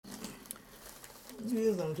She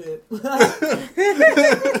is on tip.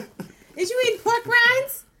 Is you eating pork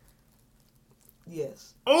rinds?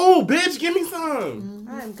 Yes. Oh, bitch, give me some.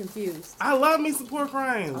 I'm confused. I love me some pork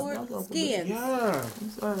rinds. Pork skins. Yeah.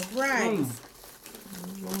 Rinds.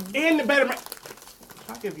 And the better.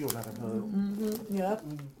 I'll give you another hug. Yep.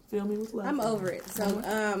 Feel me with love. I'm over it.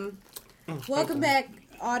 So, welcome back,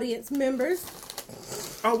 audience members.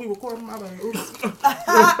 Oh, we recording my bad.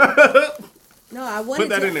 No, I wanted Put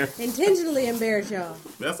that to in there. intentionally embarrass y'all.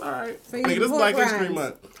 That's all right. For you Nigga, this is pork Black History rinds.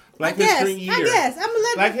 Month. Black History Year. I guess. I'm gonna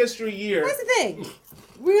let. Black History Year. What's the thing?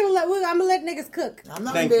 I'm gonna let niggas cook I'm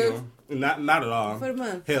not Thank embarrassed. you. Not at all. for the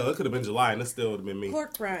month. Hell, it could have been July and it still would have been me.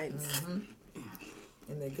 Pork rinds.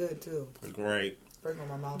 And they're good too. Great. Sprinkle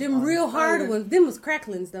my mouth. Them real hard ones. Them was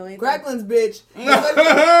cracklings though, ain't they? Cracklins, bitch.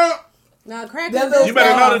 No, That cracklings. little- You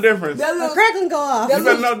better know the difference. That A little, crackling go off. that You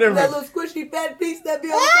better little, know difference. that little squishy fat piece that be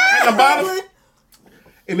on At the bottom. cracklin.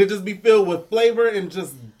 And it just be filled with flavor and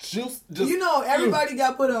just juice. Just You know, everybody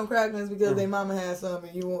got put on cracklins because their mama had some,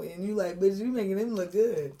 and you like, bitch, you making them look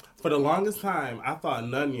good. For the longest time, I thought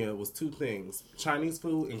Nunya was two things: Chinese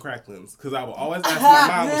food and cracklins. Because I would always ask my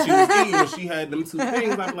mom what she was eating when she had them two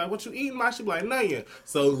things. I'd be like, "What you eating, Ma?" She'd be like, "Nunya."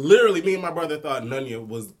 So literally, me and my brother thought Nunya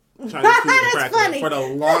was Chinese food and cracklins funny. for the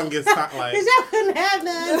longest time. Like, Cause y'all couldn't have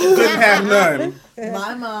none. couldn't have none.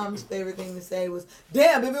 My mom's favorite thing to say was,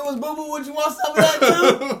 "Damn, if it was boo boo, would you want some of that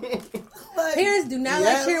too?" Like, Parents do not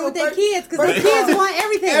yeah, like sharing with their first- kids because their first kids off, want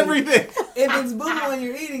everything. Everything. If it's boo boo and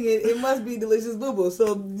you're eating it, it must be delicious boo boo.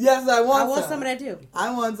 So yes, I want. I want some of that too.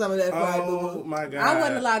 I want some of that fried boo Oh boo. my god! I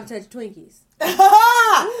wasn't allowed to touch Twinkies.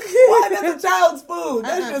 Why? That's a child's food.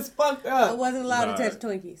 That's just fucked I up. wasn't allowed Nah. to touch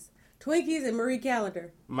Twinkies. Twinkies and Marie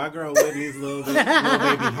Callender. My girl Whitney's little baby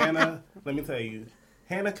Hannah. Let me tell you,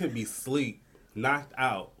 Hannah could be asleep, knocked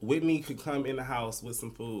out. Whitney could come in the house with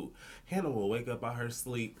some food. Hannah will wake up out her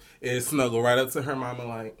sleep and snuggle right up to her mama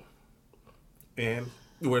like, and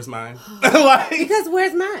where's mine? Like, Because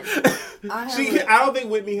where's mine? I I don't think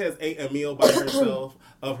Whitney has ate a meal by herself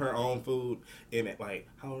of her own food in like,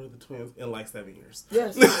 how old are the twins? In like 7 years.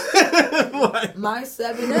 Yes. Like, My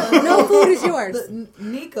 7 No food is yours.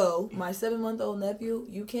 Nico, my 7-month-old nephew,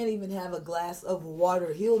 you can't even have a glass of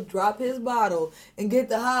water. He'll drop his bottle and get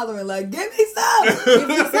the hollering like, "Give me some, Give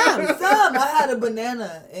me some. some." I had a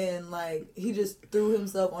banana and like he just threw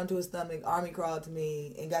himself onto his stomach, army crawled to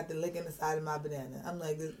me, and got the lick in the side of my banana. I'm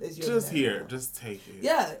like, "It's your just banana here, now." just take it.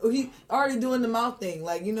 Yeah, he already doing the mouth thing.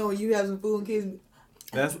 Like, you know, when you have some food and kids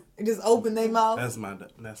That's just open their mouth. that's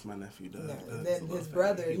my nephew. Does. Yeah, Does and then love his that.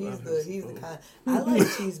 brother, He he's loves the his food. kind. I like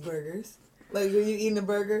cheeseburgers. Like when you eating a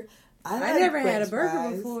burger. I like never had a French burger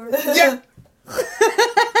fries. before. Yeah.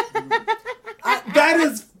 That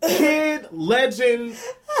is kid legend.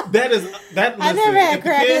 That is that. I Listen, never had if the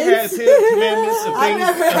kid had crackers. 10 commandments of I things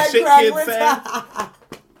never of had shit crackers. kids say,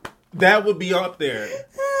 that would be up there.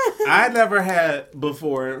 I never had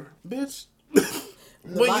before, bitch.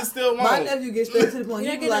 But you still My won't. nephew gets straight to the point.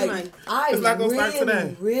 You're He be not getting like, mine. I It's not gonna start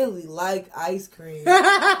today. really like ice cream.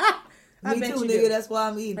 I Me bet too, you nigga. do. That's why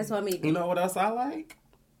I'm eating. That's what I mean. You know what else I like?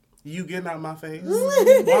 You getting out my face.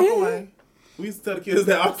 Walk away. We used to tell the kids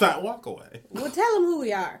that all the time. Walk away. Well, tell them who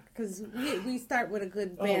we are because we start with a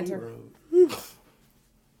good banter.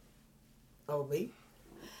 Oh, me?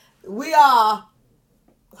 We are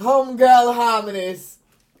Homegirl Harmonies.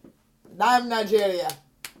 I'm Nigeria.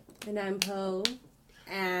 And I'm Poe.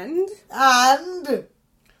 And And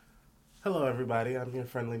Hello, everybody. I'm your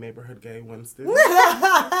friendly neighborhood gay Winston. did you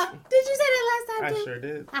say that last time I too? sure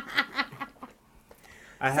did.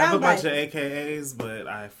 I have a Soundbite. bunch of AKAs, but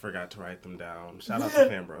I forgot to write them down. Shout out to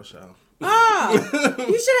Fanbro Show. Oh, you should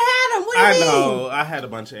have had them. What do I you mean? know. I had a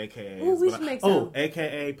bunch of AKAs. Ooh, we but should make Oh, some.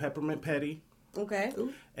 AKA Peppermint Petty. Okay.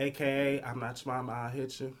 AKA I'm not your mama, I'll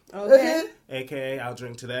hit you. Okay. AKA I'll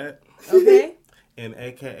drink to that. Okay. And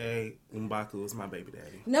AKA M'Baku is my baby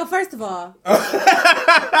daddy. No, first of all,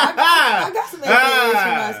 I got some AKAs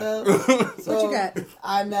for myself. So, what you got?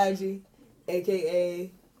 I'm Maggie,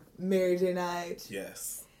 a.k.a. Mary J. Knight,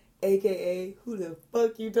 Yes. a.k.a. Who the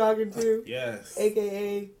fuck you talking to? Yes.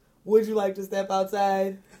 a.k.a. Would you like to step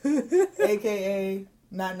outside? a.k.a.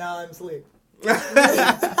 Not now, I'm asleep. Okay,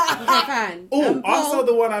 fine. Ooh, I'm also Poe.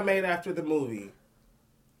 the one I made after the movie.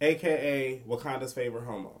 AKA Wakanda's favorite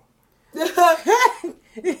homo.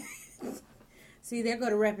 See, there go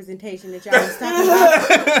the representation that y'all was talking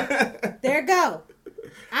about. There go.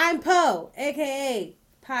 I'm Poe, a.k.a.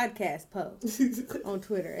 Podcast Poe on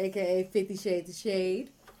Twitter, a.k.a. 50 Shades of Shade,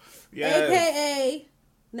 Yes. a.k.a.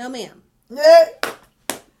 No Ma'am, Yeah.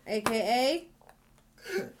 a.k.a.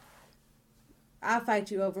 I'll fight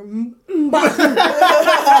you over.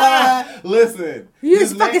 Listen. You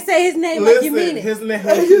just fucking say his name like you mean it. His name.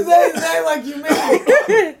 You say his name like you mean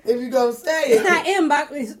it. If you gonna say it. It's not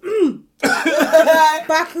M'Baku. It's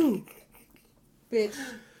Baku. Bitch.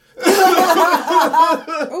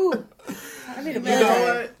 Ooh. I need a You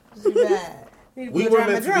know what? Bad. We were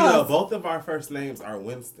meant to be both of our first names are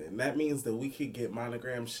Winston. That means that we could get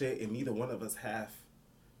monogram shit and neither one of us have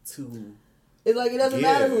to. It's like it doesn't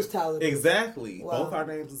matter who's talented. Exactly. Wow. Both our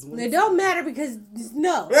names is Winston. It don't matter because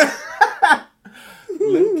no.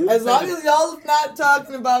 As long as y'all not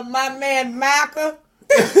talking about my man Micah.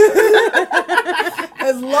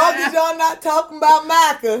 As long as y'all not talking about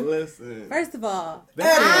Micah. Listen. First of all,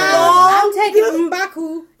 I'm taking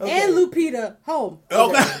M'Baku and Lupita home.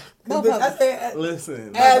 Okay. Both of them.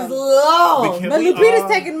 Listen. As long. But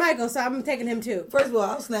Lupita's taking Michael, so I'm taking him too. First of all,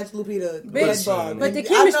 I'll snatch Lupita. Bitch. But the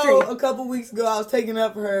chemistry. I know a couple weeks ago I was taking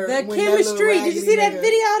up for her. The chemistry. Did you see that video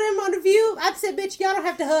of them on The View? I said, bitch, y'all don't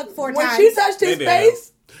have to hug 4 times. When she touched his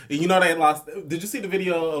face. You know they lost. Did you see the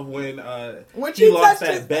video of when she lost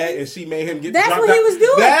that bet and she made him get? That's what he was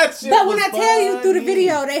doing. That shit but when was I tell you through the funny.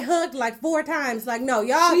 video, they hugged like 4 times. Like no,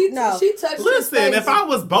 y'all no. She touched. Listen, his face. if I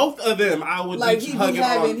was both of them, I would like be he hugging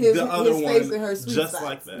on his, the other his one face in her sweet just spots.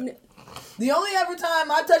 like that. The only ever time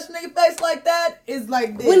I touch a nigga face like that is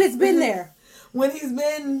like this. When it's been there. When he's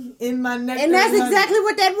been in my neck. And that's exactly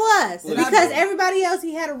what that was. Listen. Because everybody else,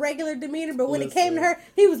 he had a regular demeanor, but when it came to her,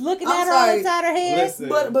 he was looking at her all inside her head. Listen.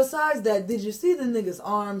 But besides that, did you see the nigga's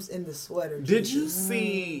arms in the sweater? Did you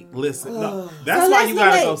see? Listen, no, So that's why you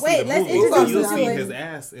gotta go wait, see the let's movie. introduce You'll you to see it. his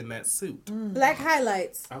ass in that suit. Black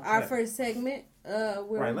highlights. Okay. Our first segment. Where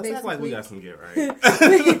Right, let's act like we got some get right.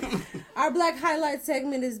 Our Black highlight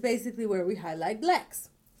segment is basically where we highlight blacks.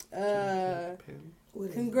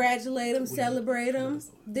 Congratulate them, celebrate them.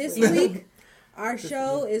 This week, our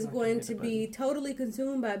show is going to be totally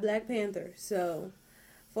consumed by Black Panther. So,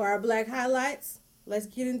 for our Black highlights, let's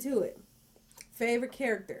get into it. Favorite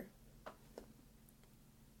character?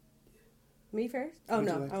 Me first? Oh,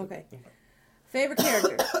 no. Okay. Favorite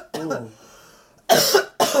character?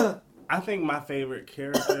 I think my favorite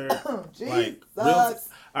character, like, Jesus.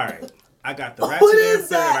 all right, I got the ratchet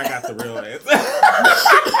answer and I got the real answer.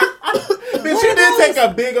 Bitch, you did take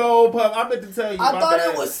a big old puff. I meant to tell you. I thought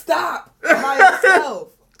it would stop by itself.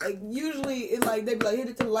 Like usually, it's like they be like, hit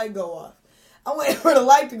it till the light go off. I waited for the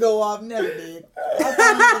light to go off, never did.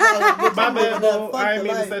 My bad, bro. I didn't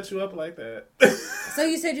mean to set you up like that. So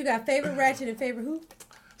you said you got favorite ratchet and favorite who?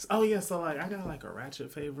 Oh yeah, so like I got like a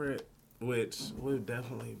ratchet favorite, which would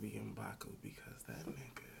definitely be M'Baku because that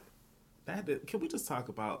nigga. Can we just talk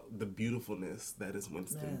about the beautifulness that is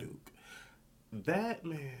Winston Duke? That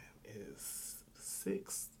man is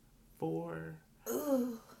 6'4".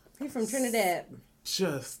 He's from Trinidad.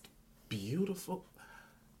 Just beautiful.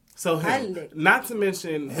 So not to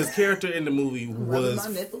mention his character in the movie was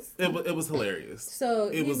it was hilarious. So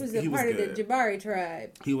he was a part of the Jabari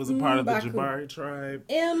tribe. He was a part of the Jabari tribe.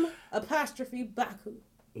 Baku.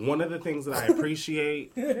 One of the things that I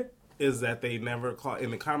appreciate is that they never call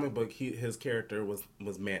in the comic book. His character was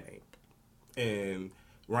Man-Ape, and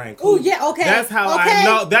Ryan. Oh yeah, okay. That's how I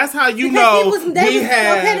know. That's how you know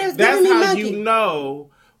That's how you know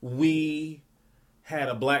we had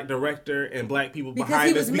a black director and black people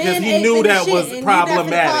behind us because he knew that was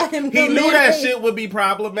problematic. He knew that shit would be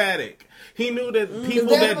problematic. He knew that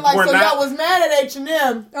people that were so not. y'all was mad at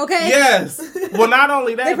H&M. Okay. Yes. Well, not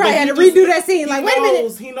only that, they probably had to redo that scene. Like, wait a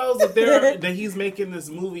minute. He knows that that he's making this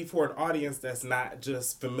movie for an audience that's not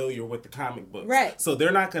just familiar with the comic books. Right. So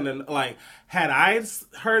they're not gonna like. Had I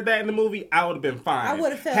heard that in the movie, I would have been fine. I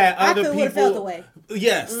would have felt. I would have felt the way.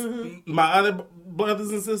 Yes. My other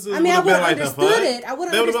brothers and sisters. I mean, I would have like, understood it. I would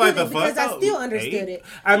have understood it because I still understood it.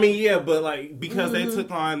 I mean, yeah, but like because they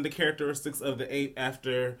took on the characteristics of the 8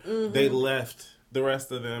 after they left the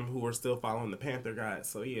rest of them who were still following the Panther guys.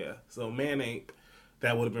 So yeah, so Man-Ape,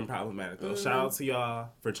 that would have been problematic though. Shout out to y'all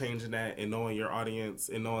for changing that and knowing your audience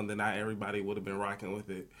and knowing that not everybody would have been rocking with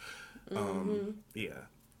it. Yeah.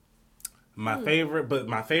 My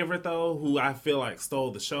favorite though, who I feel like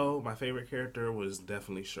stole the show, my favorite character was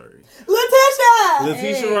definitely Shuri.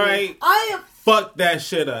 Letitia Wright. I am fucked that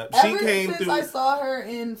shit up. She came through. I saw her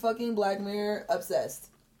in fucking Black Mirror, obsessed.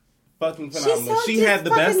 Fucking phenomenal. She had the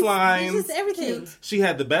best lines. Everything. She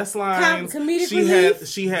had the best lines. Comedic relief.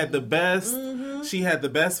 She had the best. She had the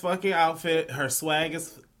best fucking outfit. Her swag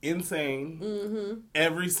is insane.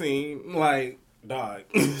 Every scene, like dog.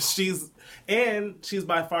 she's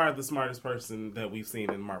by far the smartest person that we've seen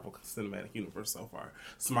in Marvel Cinematic Universe so far.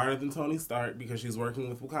 Smarter than Tony Stark because she's working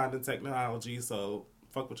with Wakandan technology. So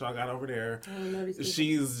fuck what y'all got over there. I don't know these people.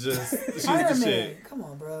 She's the Spider-Man. shit. Come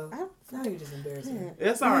on, bro. Now you're just embarrassing.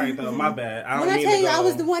 It's all right though. My bad. I don't When I mean tell to you go. I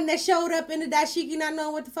was the one that showed up in the dashiki not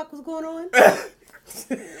knowing what the fuck was going on.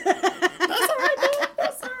 That's all right, though.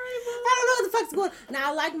 That's all right, I don't know what the fuck's going on.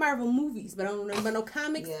 Now, I like Marvel movies, but I don't know about no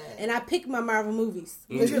comics. Yeah. And I pick my Marvel movies.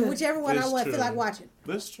 Mhm. Whichever one That's I want, true. feel like watching.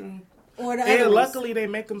 That's true. Or the And other ones. luckily they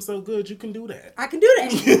make them so good you can do that. I can do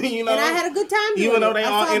that. You know? And I had a good time doing Even though it. they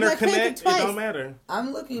I all saw Black Panther interconnect, it twice. don't matter.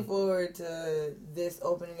 I'm looking forward to this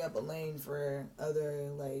opening up a lane for other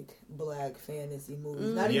like black fantasy movies.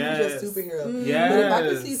 Not even just superhero. Yes. But if I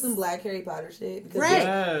could see some black Harry Potter shit, because Right.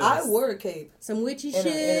 I wore a cape Some witchy in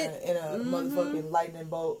shit. a motherfucking lightning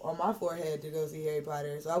bolt on my forehead to go see Harry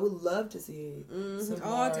Potter. So I would love to see some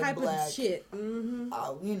All more type black, of shit.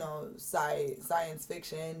 you know, science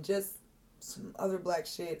fiction, just some other black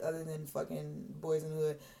shit other than fucking Boys in the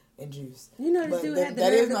Hood and Juice. You know this But dude that- had the that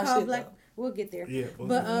nerve is to my call shit, Black... though. We'll get there. Yeah. Well,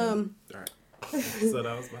 But, all right. So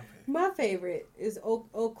that was my favorite. my favorite is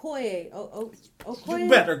Okoye. Okoye? You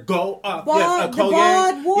better go up. Bald- Yes, the Okoye.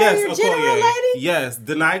 bald warrior Yes, general Okoye. lady? Yes,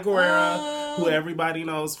 Denai Guerrera, who everybody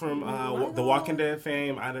knows from my The Walking Dead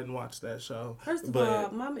fame. I didn't watch that show. First of but all,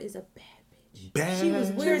 Mama is a bad bitch. bad. She was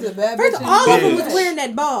wearing... She was a bad First bitch of all, all of them bitch. was wearing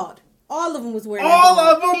that bald. All of them was wearing All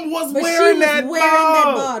that of bald. them was But wearing she that was wearing that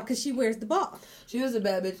bald. bald because she wears the bald. She was a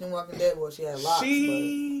bad bitch in Walking Dead. Well, she had locks,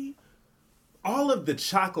 All of the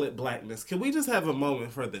chocolate blackness. Can we just have a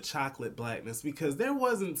moment for the chocolate blackness? Because there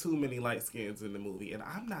wasn't too many light skins in the movie, and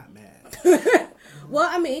I'm not mad. Well,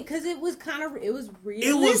 I mean, because it was realistic.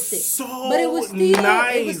 It was so but it was still,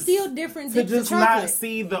 nice. It was still different To dips of just chocolate. not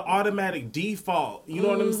see the automatic default. You know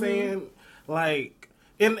what I'm saying? Like,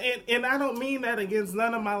 and I don't mean that against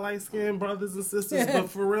none of my light skinned brothers and sisters,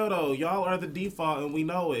 but for real though, y'all are the default and we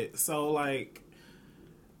know it. So like,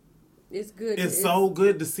 It's good. it's so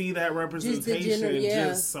good to see that representation. yeah.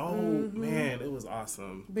 Just so man, it was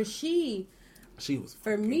awesome. But she was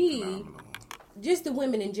for fucking me, phenomenal. just the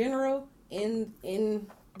women in general in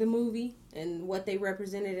the movie and what they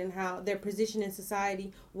represented and how their position in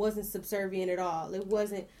society wasn't subservient at all. It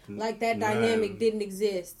wasn't like that dynamic didn't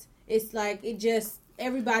exist. It's like it just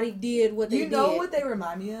everybody did what they did. You know what they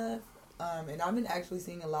remind me of? And I've been actually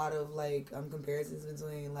seeing a lot of like comparisons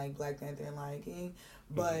between like Black Panther and Lion King,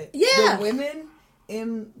 but the women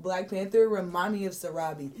in Black Panther remind me of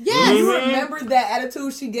Sarabi. Yes. You remember that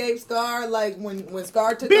attitude she gave Scar, like when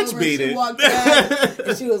Scar took Bitch over beat and she it. walked back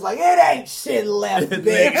and she was like, "It ain't shit left,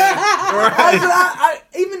 bitch." Right. I,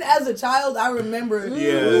 even as a child, I remember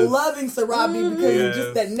Yes. loving Sarabi because Yes. of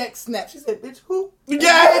just that neck snap. She said, "Bitch, who?"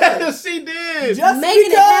 Yeah, she did. Just Making it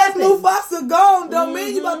because happen. Mufasa gone don't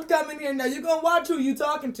mean you about to come in here now. You're gonna watch who you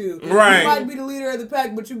talking to. Right. You might be the leader of the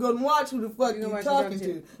pack, but you're gonna watch who the fuck you watch talking who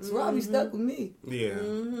to. you So Robbie stuck with me. Yeah.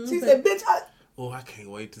 She said, "Bitch, Oh, I can't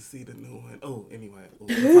wait to see the new one. Oh, anyway, we'll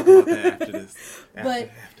talk about that after this. After.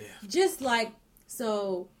 Just like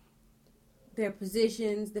so their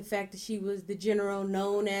positions, the fact that she was the general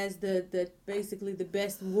known as the basically the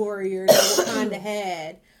best warrior that Wakanda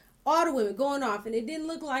had. All the women going off, and it didn't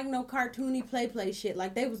look like no cartoony play shit.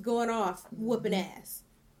 Like they was going off whooping ass.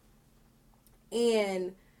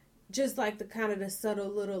 And just like the kind of the subtle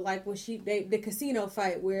little, like when the casino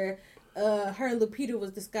fight where her and Lupita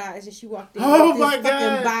was disguised and she walked in Oh with my this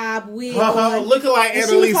fucking God. bob wig on. Looking like And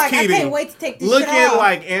she was Annalise like, Keating. I can't wait to take this Looking shit off.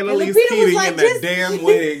 like And Annalise Lupita was Keating like, in that just- damn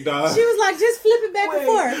wig, dog. She was like, just flip it back and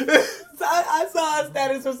forth. So I saw a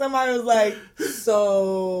status where somebody was like,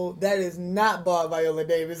 "So that is not Bob Viola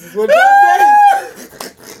Davis, is what you're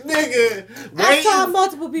saying?" Nigga, I saw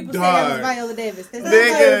multiple people say that was Dog. Viola Davis. That's not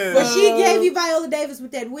Nigga. like, but she gave you Viola Davis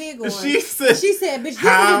with that wig on. She said, bitch, this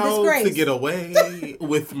how is a disgrace. to get away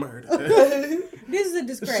with murder. This is a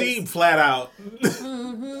disgrace. She flat out.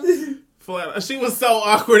 Flat out. She was so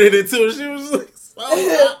awkward in it, too. She was like,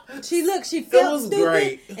 She It felt was stupid.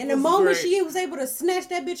 great. And It the was moment great. she was able to snatch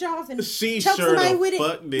that bitch off and she choke sure somebody the with it.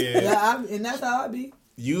 fuck did. Yeah, and that's how I be.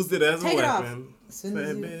 Used it as Take a it off. weapon. As soon That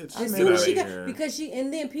as you- bitch. I As Get soon as outta she got, here. because she,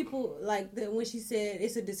 and then people, like, when she said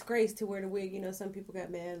it's a disgrace to wear the wig, you know, some people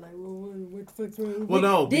got mad, like, well, what the fuck's wrong with Well, the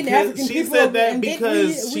no, wig? Didn't because African she people said that invent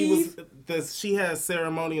because weave? she has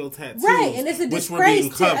ceremonial tattoos, Right, and it's a which were being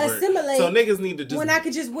disgrace to covered. assimilate So niggas need to just when I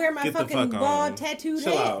could just wear my get the fucking fuck bald on. tattooed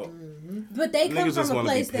Chill head. out. But they come Niggas just from a wanna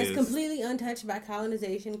be place that's pissed. completely untouched by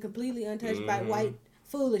colonization, completely untouched by white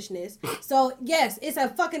foolishness. So yes, it's a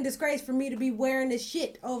fucking disgrace for me to be wearing this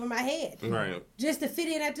shit over my head. Right. Just to fit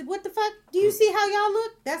in at the, what the fuck? Do you see how y'all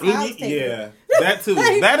look? That's how I was taking Yeah, it. that too.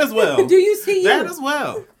 That as well. Do you see you? That as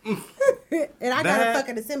well. And I gotta That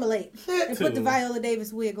fucking assimilate and put the too. Viola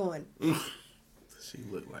Davis wig on. She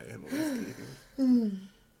looked like Annalise Keating.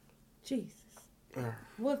 Jesus.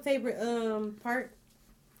 What favorite part?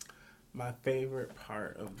 My favorite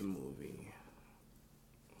part of the movie.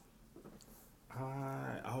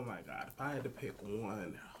 Oh my god! If I had to pick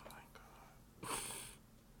one, oh my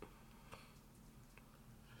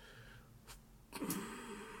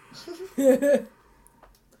god.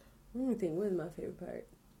 Let me think. What is my favorite part?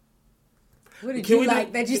 What did you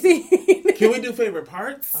like that you see? Can we do favorite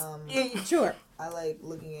parts? Sure. I like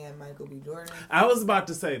looking at Michael B. Jordan. I was about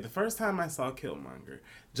to say, the first time I saw Killmonger,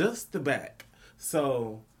 just the back.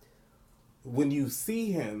 So, when you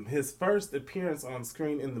see him, his first appearance on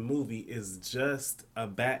screen in the movie is just a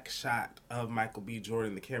back shot of Michael B.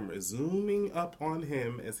 Jordan. The camera is zooming up on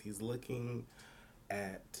him as he's looking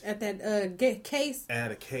at that case.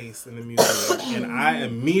 At a case in the museum. And I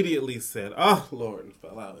immediately said, oh, Lord, and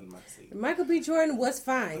fell out in my seat. Michael B. Jordan was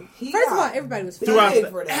fine. First of all, everybody was fine.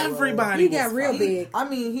 Everybody he got real big. I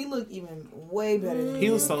mean, he looked even way better than he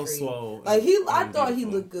was so swole. Like, I thought he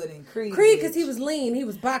looked good in Creed. Creed, because he was lean. He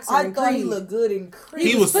was boxing in Creed. I thought he looked good in Creed.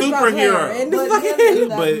 He was superhero.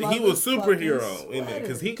 But he was superhero in it,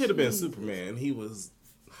 because he could have been Superman. He was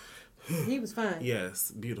fine.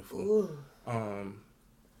 Yes, beautiful. Ooh.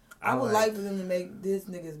 I would like for them to make this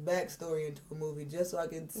nigga's backstory into a movie just so I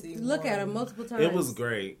can see. Look at him multiple times. It was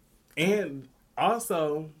great. And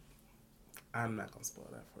also, I'm not going to spoil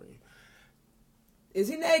that for you. Is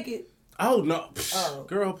he naked? Oh, no.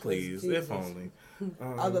 Girl, please. Jesus. If only.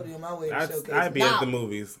 I'll go be on my way to showcase. I'd be at the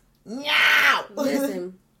movies. Meow!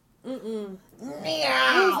 Listen.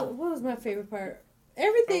 Meow! What was my favorite part?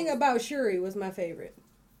 Everything about Shuri was my favorite.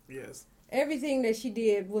 Yes. Everything that she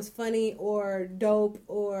did was funny or dope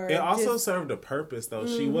or... It also served a purpose, though.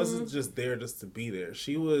 Mm-hmm. She wasn't just there just to be there.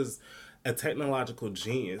 She was a technological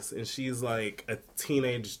genius, and she's like a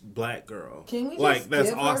teenage black girl. Can we just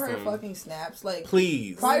that's give awesome. her fucking snaps? Like,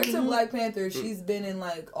 please. Prior to Black Panther, she's been in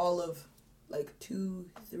like all of like 2-3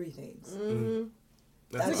 things.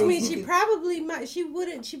 Mm-hmm. Which means she probably might. She would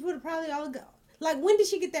have probably all go. Like, when did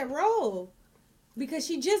she get that role? Because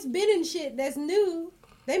she just been in shit that's new.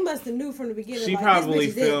 They must have knew from the beginning. She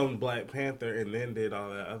probably filmed Black Panther and then did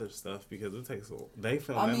all that other stuff because it takes. They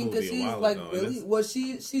filmed that movie a while ago. Really, well,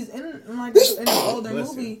 she's in like an older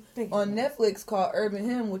movie on Netflix called Urban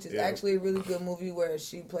Hymn, which is actually a really good movie where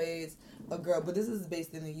she plays a girl. But this is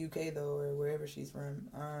based in the UK though, or wherever she's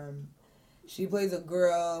from. She plays a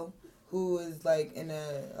girl who is like in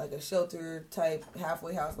a shelter type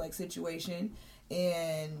halfway house like situation,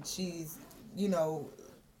 and she's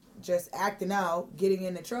just acting out, getting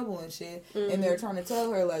into trouble and shit, and they're trying to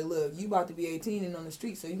tell her, like, look, you about to be 18 and on the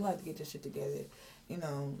street, so you have to get your shit together.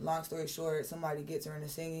 Long story short, somebody gets her into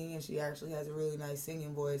singing, and she actually has a really nice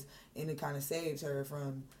singing voice, and it kind of saves her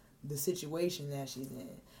from the situation that she's in.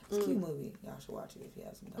 It's a cute movie. Y'all should watch it if you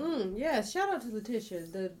have some time. Yeah, shout out to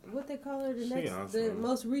Letitia, what they call her, the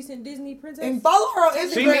most recent Disney princess. And follow her on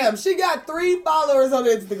Instagram. She got 3 followers on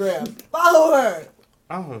Instagram. Follow her.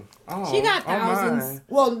 She got thousands.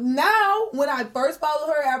 Well, now, when I first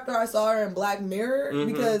followed her after I saw her in Black Mirror,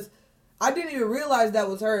 because I didn't even realize that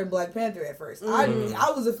was her in Black Panther at first. I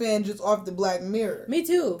was a fan just off the Black Mirror. Me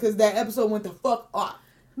too. Because that episode went the fuck off.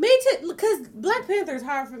 Me too. Because Black Panther is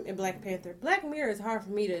hard for me. Black Mirror is hard for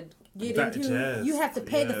me to get into. You have to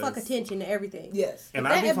pay the fuck attention to everything. Yes. And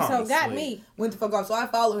that episode got me. Went the fuck off. So I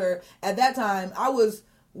followed her. At that time, I was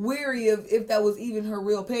weary of if that was even her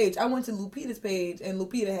real page. I went to Lupita's page, and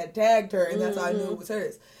Lupita had tagged her, and that's how I knew it was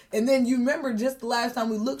hers. And then you remember just the last time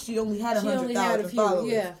we looked, she only had 100,000 followers.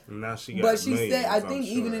 Yeah. Now she got. But she said, I think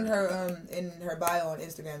even in her bio on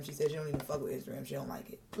Instagram, she said she don't even fuck with Instagram. She don't like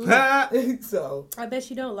it. So I bet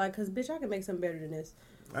she don't like, because bitch, I can make something better than this.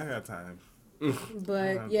 I got time.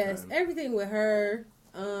 But yes, everything with her.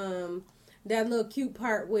 That little cute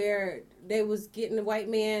part where they was getting the white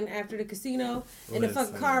man after the casino, and the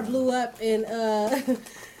fucking car blew up, and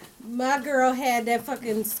my girl had that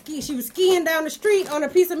fucking ski. She was skiing down the street on a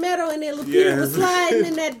piece of metal, and then Lupita was sliding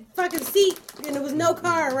in that fucking seat, and there was no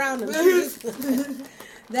car around them.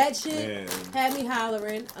 That shit had me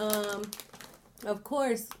hollering. Of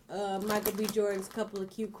course, Michael B. Jordan's couple of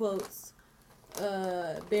cute quotes.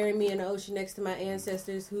 Bury me in the ocean next to my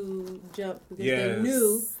ancestors who jumped because they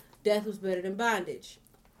knew death was better than bondage.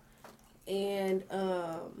 And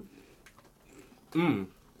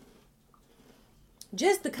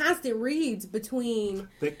just the constant reads between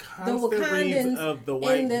the Wakandans of the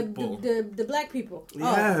white and people. the black people.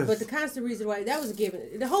 Yes. Oh, but the constant reads of white, that was a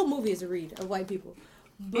given. The whole movie is a read of white people.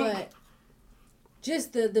 But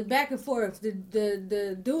just the back and forth,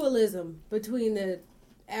 the dualism between the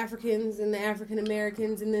Africans and the African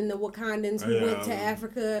Americans, and then the Wakandans who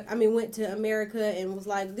went to America and was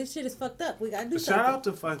like, this shit is fucked up. We gotta do something. Shout out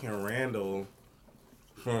to fucking Randall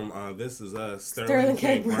from This Is Us, Sterling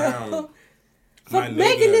K. Brown. For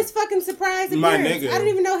making this fucking surprise appearance. My nigga. I didn't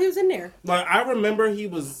even know he was in there. Like, I remember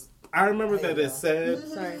that it said,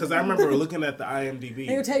 because I remember looking at the IMDb.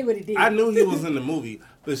 They will tell you what he did. I knew he was in the movie.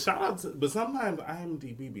 But sometimes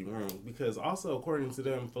IMDb be wrong. Because also, according to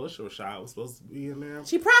them, Felicia Rashad was supposed to be in there.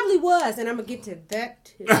 She probably was, and I'm going to get to that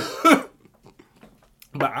too.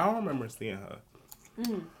 But I don't remember seeing her.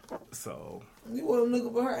 So. You wasn't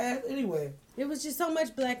looking for her ass anyway. It was just so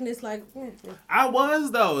much blackness, like... I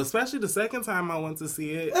was, though. Especially the second time I went to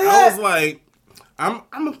see it. I was like, I'm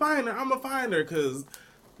going to find her. Because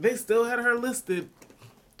they still had her listed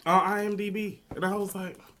on IMDb. And I was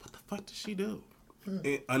like, what the fuck did she do?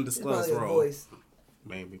 Undisclosed role. Voice.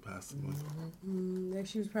 Maybe, possibly.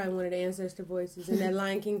 She was probably one of the ancestor voices in that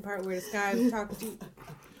Lion King part where the sky was talking to you.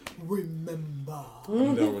 Remember.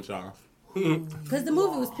 I'm done with y'all. Because the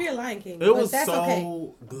movie was pure Lion King. It was that's so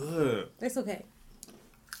okay. good. That's okay.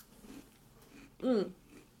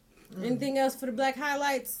 Anything else for the black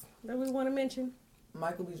highlights that we want to mention?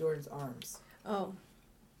 Michael B. Jordan's arms. Oh.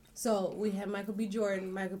 So we have Michael B.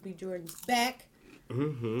 Jordan. Michael B. Jordan's back.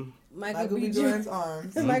 Michael B. Jordan's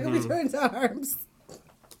arms. Michael B. Jordan's arms.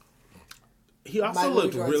 He also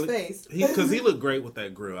looked really... Because he looked great with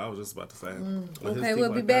that grill. I was just about to say. Okay,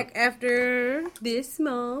 we'll be back after this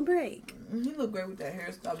small break. He looked great with that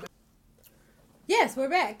hairstyle. Yes, we're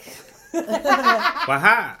back.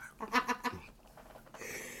 Baha!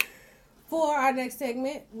 For our next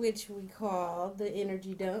segment, which we call the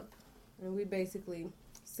Energy Dump. And we basically,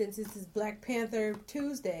 since this is Black Panther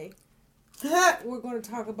Tuesday, we're going to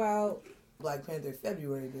talk about... Black Panther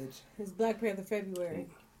February, bitch. It's Black Panther February.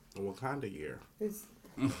 Wakanda year.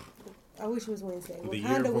 I wish it was Wednesday. The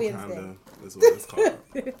year of Wednesday. Wakanda is what it's called.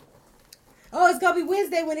 Oh, it's going to be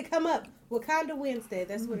Wednesday when it come up. Wakanda Wednesday.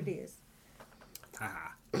 That's what it is.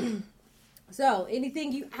 So,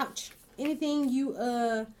 anything you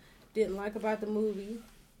didn't like about the movie?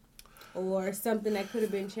 Or something that could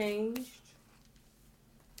have been changed?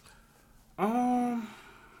 I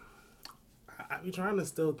be trying to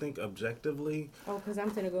still think objectively. Oh, because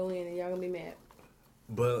I'm finna go in and y'all gonna be mad.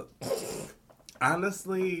 But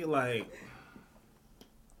honestly, like,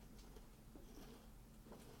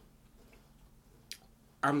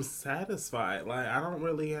 I'm satisfied. Like, I don't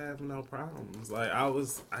really have no problems. Like, I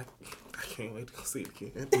can't wait to go see it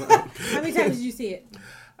again. Like, how many times did you see it?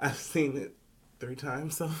 I've seen it 3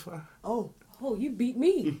 times so far. Oh, you beat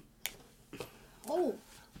me.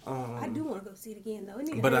 I do want to go see it again though.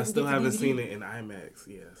 But I still haven't seen it in IMAX.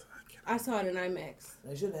 Yes. I saw it in IMAX.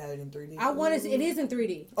 They should have had it in 3D. It is in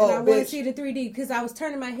 3D. Oh, and I want to see it in 3D because I was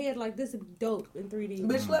turning my head like this is dope in 3D.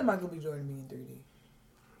 Bitch, let Michael B. Jordan be in 3D.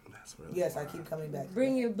 That's really yes, I keep coming back.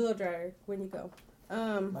 Bring your blow dryer when you go.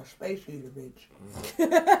 My space heater,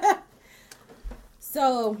 bitch.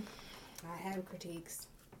 So, I have critiques.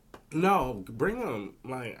 No, bring them.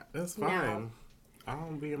 Like, that's fine. Now, I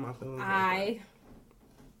don't be in my feelings. I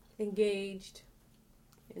engaged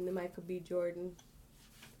in the Michael B. Jordan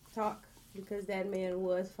talk because that man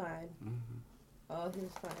was fine. Oh, he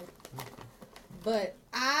was fine. But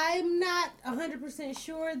I'm not 100%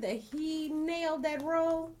 sure that he nailed that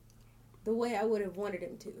role the way I would have wanted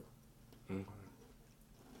him to.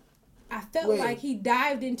 I felt like he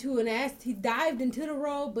dived into the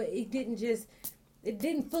role, but it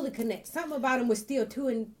didn't fully connect. Something about him was still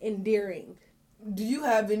too endearing. Do you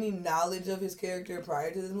have any knowledge of his character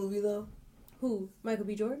prior to this movie, though? Who? Michael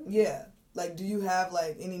B. Jordan? Yeah. Like, do you have,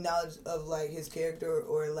 like, any knowledge of, like, his character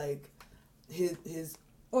or, like, his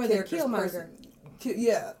or the Killmonger?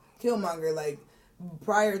 Killmonger. Like,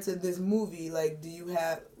 prior to this movie, like, do you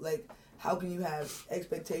have, like, how can you have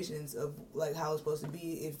expectations of, like, how it's supposed to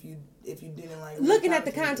be if you didn't, like... Looking at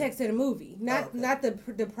the context of the movie, not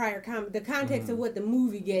the prior comment, the context of what the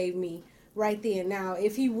movie gave me right then. Now,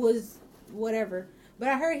 if he was whatever, but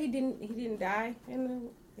I heard he didn't die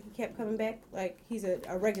he kept coming back. Like, he's a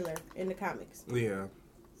regular in the comics. Yeah.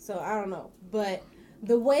 So, I don't know. But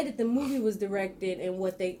the way that the movie was directed and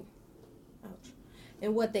what they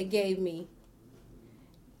gave me,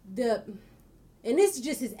 and this is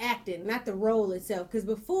just his acting, not the role itself. Because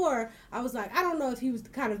before, I was like, I don't know if he was the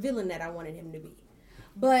kind of villain that I wanted him to be.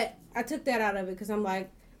 But I took that out of it because I'm like,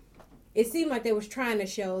 it seemed like they was trying to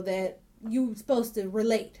show that you were supposed to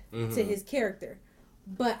relate to his character.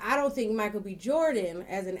 But I don't think Michael B. Jordan,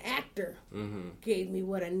 as an actor, gave me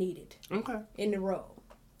what I needed in the role.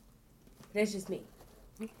 That's just me.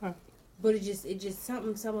 Okay. But it just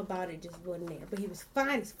something about it just wasn't there. But he was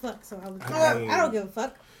fine as fuck, so I don't give a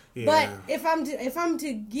fuck. Yeah. But if I'm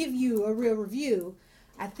to give you a real review,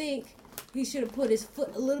 I think he should have put his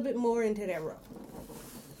foot a little bit more into that role.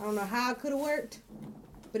 I don't know how it could have worked,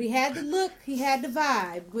 But he had the look, he had the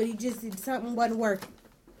vibe, but something wasn't working.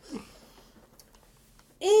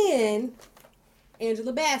 And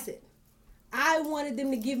Angela Bassett. I wanted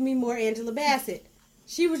them to give me more Angela Bassett.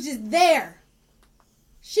 She was just there.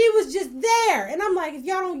 And I'm like, if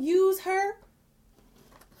y'all don't use her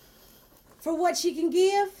for what she can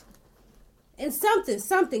give, and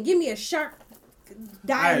something, give me a sharp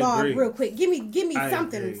dialogue real quick. Give me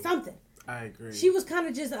something. I agree. She was kind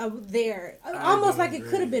of just there. Almost like it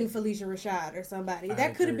could have been Felicia Rashad or somebody.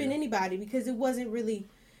 That could have been anybody because it wasn't really...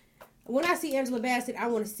 When I see Angela Bassett, I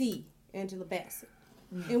want to see Angela Bassett.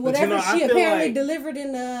 And whatever she apparently delivered in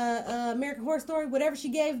American Horror Story, whatever she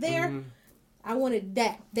gave there, I wanted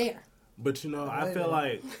that there. But I feel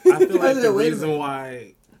like the reason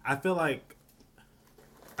why... I feel like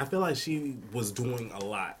she was doing a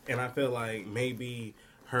lot. And I feel like maybe...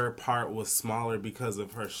 her part was smaller because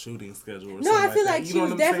of her shooting schedule. Or I feel like she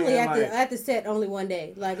was definitely at the set only one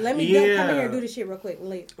day. Like, let me come in here and do this shit real quick and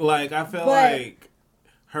leave. Like, I feel like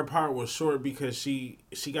her part was short because she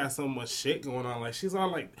got so much shit going on. Like, she's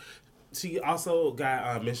on she also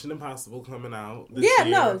got Mission Impossible coming out this year.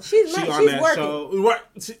 No, she's on that working. Show.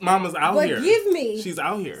 Right, Mama's out here. But give me she's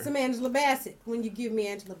out here. Some Angela Bassett when you give me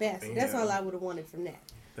Angela Bassett. Yeah. That's all I would have wanted from that.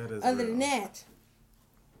 That is Other than that.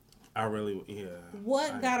 I really,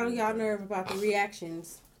 What got on y'all nerve about the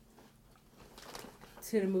reactions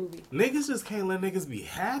to the movie? Niggas just can't let niggas be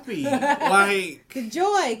happy. Like, the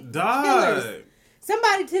joy. Dog. Killers.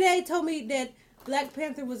 Somebody today told me that Black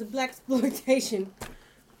Panther was a blaxploitation.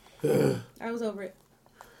 I was over it.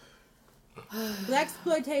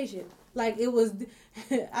 Blaxploitation. Like, it was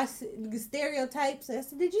stereotypes. I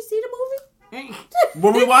said, did you see the movie?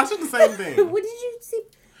 Were we watching the same thing? What did you see?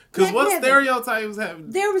 Because what stereotypes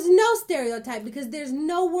have... There was no stereotype because there's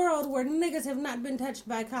no world where niggas have not been touched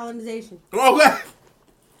by colonization. Okay.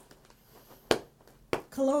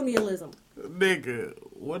 Colonialism. Nigga,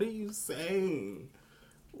 what are you saying?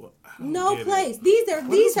 No place. These are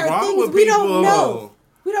things we don't know.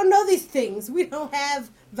 We don't know these things. We don't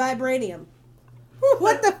have vibranium.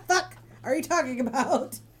 What the fuck are you talking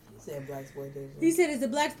about? He said blaxploitation. He said it's a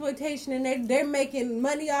blaxploitation and they're making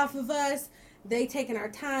money off of us. They taking our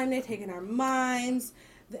time. They taking our minds.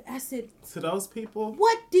 I said... To those people...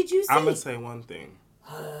 What did you say? I'm going to say one thing.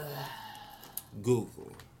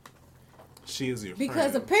 Google. She is your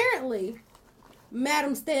because friend. Apparently,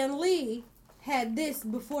 Madam Stan Lee had this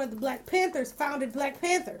before the Black Panthers founded Black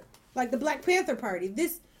Panther. Like the Black Panther Party.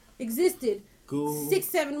 This existed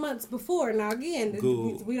 6-7 months before. Now again,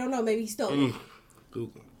 we don't know. Maybe he stole it.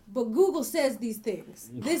 Google. But Google says these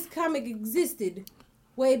things. This comic existed...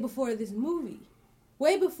 way before this movie.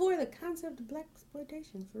 Way before the concept of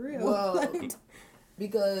blaxploitation, for real. Well,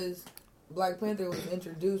 because Black Panther was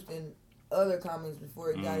introduced in other comics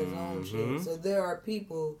before it got its own shit. So there are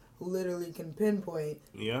people who literally can pinpoint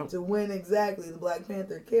to when exactly the Black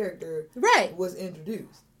Panther character was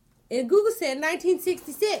introduced. And Google said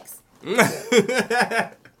 1966.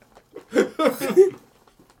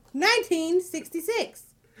 1966.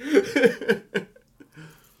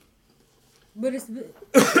 But it's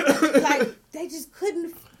like they just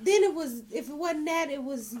couldn't. Then it was, if it wasn't that, it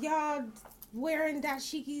was y'all wearing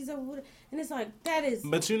dashikis or whatever. And it's like, that is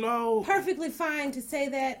perfectly fine to say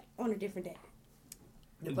that on a different day.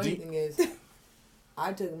 The funny thing is,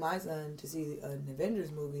 I took my son to see an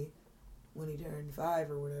Avengers movie when he turned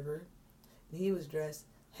 5 or whatever. And he was dressed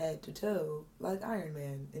head to toe like Iron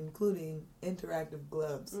Man, including interactive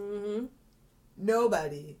gloves. Mm-hmm.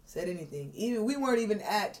 Nobody said anything. We weren't even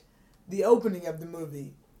at the opening of the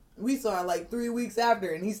movie. We saw it like 3 weeks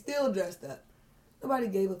after, and he's still dressed up. Nobody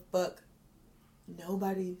gave a fuck.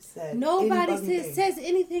 Nobody said says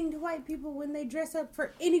anything to white people when they dress up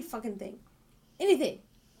for any fucking thing. Anything.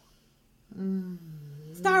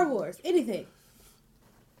 Star Wars. Anything.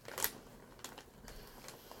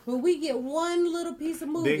 But we get one little piece of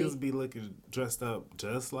movie. Niggas be looking dressed up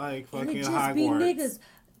just like fucking Hogwarts. And it just be niggas.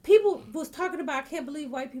 People was talking about, I can't believe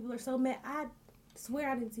white people are so mad. I swear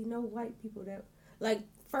I didn't see no white people that, like,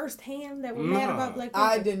 firsthand that were mad about Black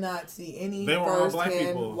Panther. I did not see any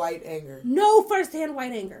firsthand white anger. No firsthand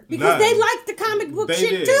white anger. Because they liked the comic book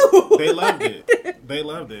shit too. They loved it. They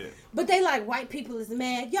loved it. But they like, white people is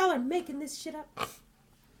mad. Y'all are making this shit up.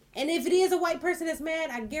 And if it is a white person that's mad,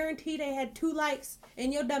 I guarantee they had 2 likes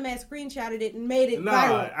and your dumb ass screenshotted it and made it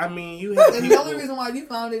viral. I mean, you had and the only reason why you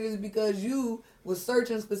found it is because you was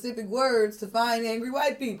searching specific words to find angry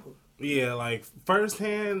white people. Yeah, like,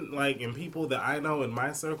 firsthand, like, in people that I know in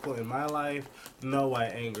my circle, in my life, no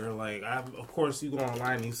white anger. Like, of course, you go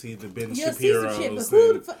online and you see the Ben Shapiro's. See some shit, but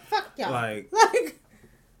who the fuck y'all? Like,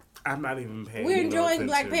 I'm not even paying We're enjoying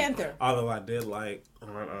Black Panther. Although I did like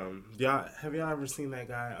on. Have y'all ever seen that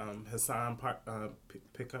guy, Hassan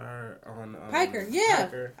Picker on Piker? Yeah,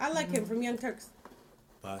 Piker? I like him from Young Turks.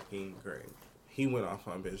 Fucking great. He went off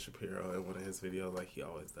on Ben Shapiro in one of his videos, like he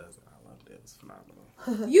always does, and I loved it. It was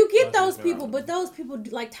phenomenal. You get those people, but those people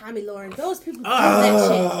like Tommy Lauren. Those people do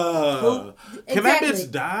that shit. Can that bitch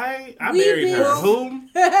die? I married her.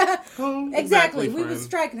 Whom? Exactly. We were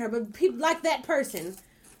striking her, but people like that person.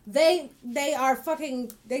 They are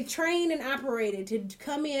fucking. They train and operated to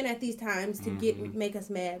come in at these times to make us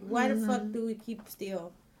mad. Why the fuck do we keep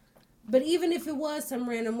still? But even if it was some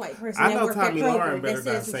random white person, I know Tommy Lauren better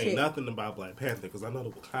not say nothing about Black Panther because I know the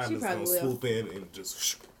Wakanda's gonna swoop in and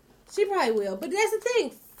just. She probably will, but that's the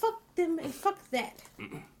thing. Fuck them and fuck that.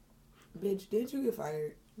 Bitch, did you get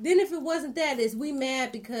fired? Then if it wasn't that, is we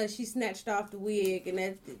mad because she snatched off the wig and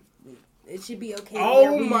that. It should be okay.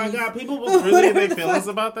 Oh my god, people was really in their feelings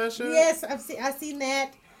about that shit? Yes, I've seen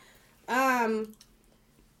that.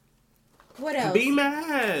 What else? Be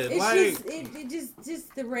mad. It's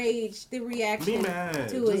just the rage, the reaction be mad.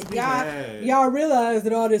 to it. Y'all realize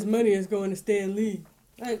that all this money is going to Stan Lee.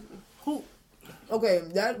 Like who? Okay,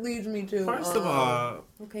 that leads me to first of all,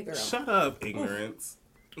 okay, girl. Shut up, ignorance.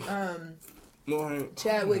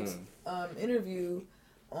 Chadwick's interview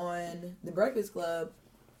on The Breakfast Club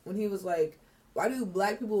when he was like, why do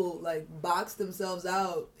black people like box themselves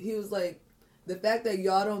out? He was like, the fact that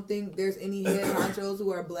y'all don't think there's any head honchos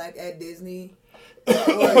who are black at Disney. Y'all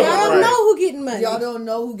don't know who getting money. Y'all don't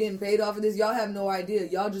know who getting paid off of this. Y'all have no idea.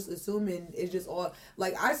 Y'all just assuming it's just all.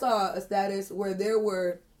 Like, I saw a status where there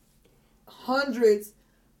were hundreds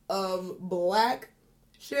of black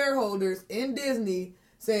shareholders in Disney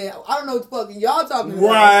saying, I don't know what the fuck y'all talking about.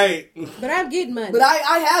 Right. But I'm getting money. But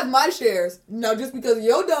I have my shares. Now, just because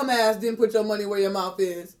your dumb ass didn't put your money where your mouth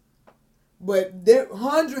is. But there are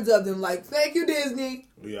hundreds of them like, thank you, Disney.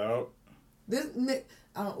 Yup. I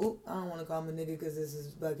don't want to call him a nigga because this is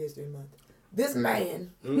Black History Month. This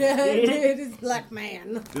man. This black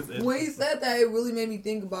man. When he said that, it really made me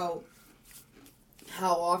think about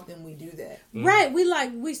how often we do that. Right.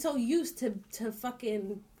 We so used to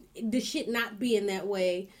fucking the shit not being that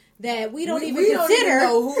way that we don't even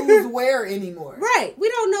know who's where anymore. Right. We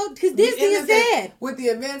don't know because Disney is dead. With the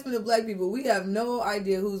advancement of black people, we have no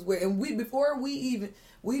idea who's where. And we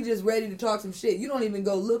just ready to talk some shit. You don't even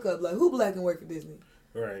go look up like who black and work for Disney.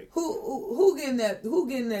 Right. Who getting that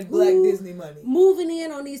black Disney money? Moving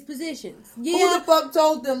in on these positions. Yeah. Who the fuck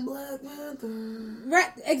told them Black Panther?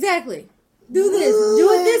 Right. Exactly. Do this.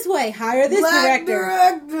 Do it this way. Hire this black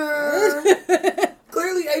director.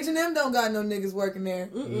 Clearly, H&M don't got no niggas working there.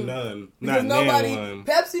 None. Because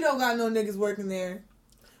Pepsi don't got no niggas working there.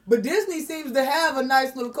 But Disney seems to have a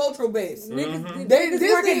nice little cultural base. Disney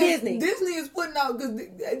is putting out. Cause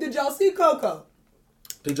did y'all see Coco?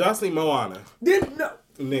 Did y'all see Moana?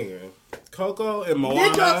 Nigga, Coco and Moana.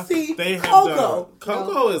 Did y'all see Coco?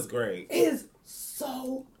 Coco is great. Is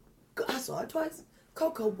so good. I saw it twice.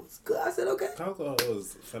 Coco was good. I said, okay. Coco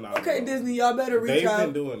was phenomenal. Okay, Disney, y'all better reach out.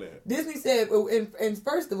 They've been doing it. Disney said, and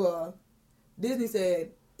first of all, Disney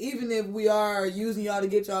said, even if we are using y'all to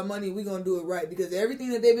get y'all money, we're going to do it right. Because everything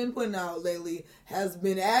that they've been putting out lately has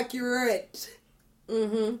been accurate.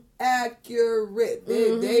 Mm-hmm. Accurate.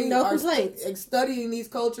 They no are studying these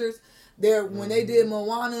cultures. When they did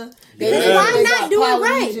Moana, why not do it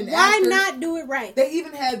right? Why not do it right? They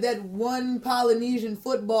even had that one Polynesian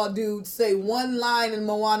football dude say one line in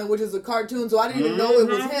Moana, which is a cartoon, so I didn't even know it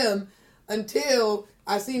was him until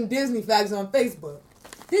I seen Disney Facts on Facebook.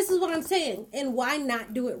 This is what I'm saying. And why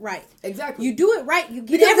not do it right? Exactly. You do it right, you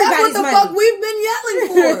get everybody's money. That's what the fuck we've been yelling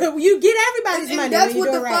for. You get everybody's money. And that's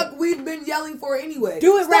what the fuck we've been yelling for anyway.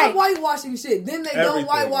 Do it right. Stop whitewashing shit. Then they don't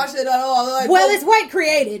whitewash it at all. Like, it's white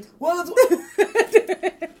created. Well,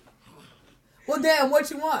 damn, what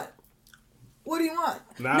you want? What do you want?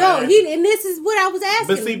 And this is what I was asking.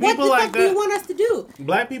 But see, what the like fuck that, do you want us to do?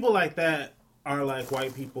 Black people like that are like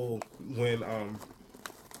white people when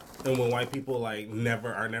and when white people like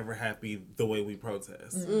are never happy the way we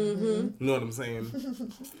protest. Mm-hmm. You know what I'm saying?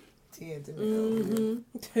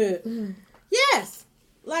 Yes.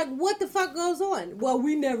 Like, what the fuck goes on? Well,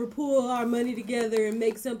 we never pull our money together and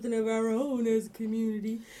make something of our own as a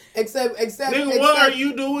community. Except what are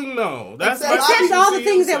you doing though? Except all the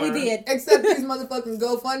things that we did. Except these motherfucking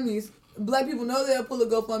GoFundMes. Black people know they'll pull a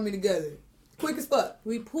GoFundMe together. Quick as fuck.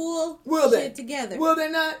 We pull shit together. Will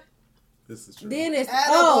they not? This is true. Then it's,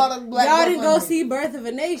 y'all didn't go see Birth of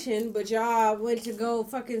a Nation, but y'all went to go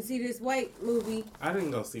fucking see this white movie. I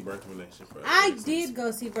didn't go see Birth of a Nation. I did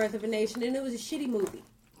go see Birth of a Nation, and it was a shitty movie.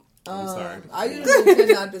 I'm sorry. I usually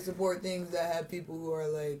tend not to support things that have people who are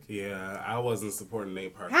like. Yeah, I wasn't supporting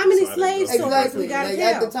Nate Parker. How many slaves? Exactly. Like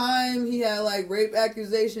at the time, he had like rape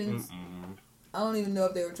accusations. I don't even know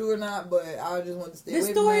if they were true or not, but I just wanted to stay away from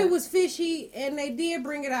that. The story was fishy, and they did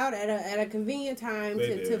bring it out at a convenient time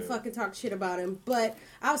to fucking talk shit about him. But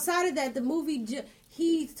outside of that, the movie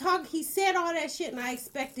he said all that shit, and I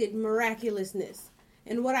expected miraculousness,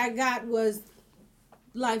 and what I got was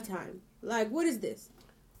Lifetime. Like, what is this?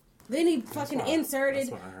 Then he fucking inserted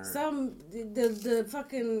the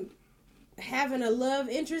fucking having a love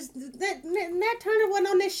interest. That Turner wasn't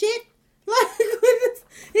on that shit. Like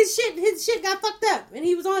his shit got fucked up, and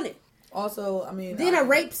he was on it. Also, I mean, then a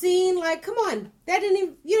rape scene. Like, come on, you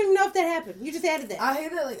didn't even know if that happened. You just added that. I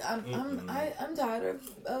hate that. Like, I'm tired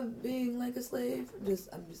of being like a slave. I'm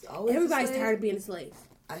just always. Everybody's tired of being a slave.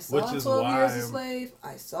 I saw 12 Years a Slave.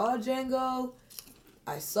 I saw Django.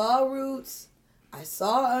 I saw Roots. I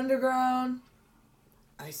saw Underground.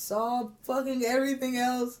 I saw fucking everything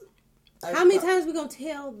else. How many times we gonna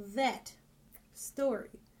tell that story?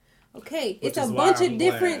 Okay, it's a bunch of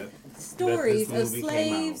different stories of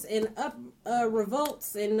slaves and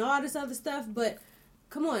revolts and all this other stuff, but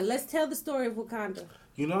come on, let's tell the story of Wakanda.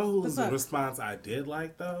 You know whose response I did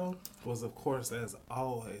like, though? Was, of course, as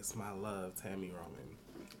always, my love, Tammy Roman.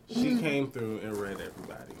 She came through and read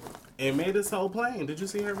everybody. And made this whole plain. Did you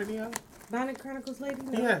see her video? Bonnet Chronicles lady?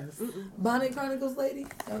 No. Yes. Bonnet Chronicles lady?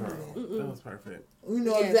 That was perfect. We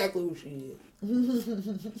know exactly who she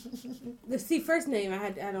is. See, first name,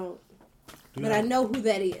 I don't. But I know who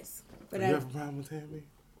that is. But do you have a problem with Tammy?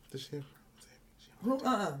 Does she have a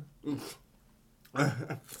problem with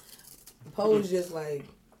Tammy? Poe's just like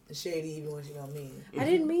shady even when she don't mean. I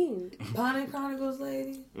didn't mean. Bonnet Chronicles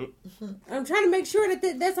lady? I'm trying to make sure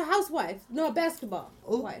that that's a housewife. No, a basketball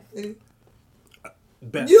wife.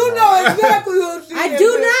 Basketball. You know exactly who she is. I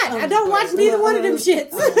do not. I don't watch neither one of them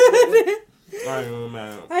shits. I don't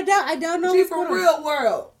know. She's from Real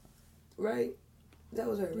World, right? That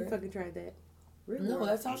was her, right? You fucking tried that. No,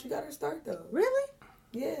 that's how she got her start, though. Really?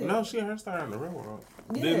 Yeah. No, she got her start in the Real World.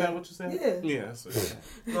 Yeah. Isn't that what you said? Yeah. Yeah. So,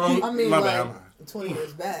 I mean, my like, bad. 20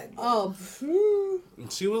 years back. Oh.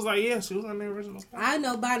 She was like, yeah, she was on the original. I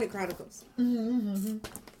know Bonnet Chronicles.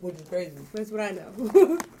 Which is crazy. That's what I know.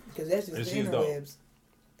 Because that's just the interwebs.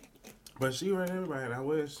 But she read everybody, and I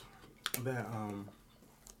wish that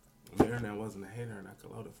the internet wasn't a hater and I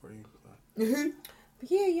could load it for you.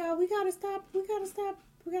 But yeah, y'all, we gotta stop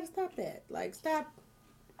that. Like, stop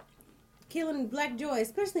killing Black joy,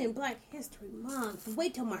 especially in Black History Month.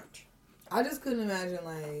 Wait till March. I just couldn't imagine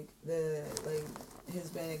like the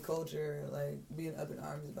Hispanic culture like being up in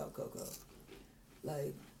arms about Coco.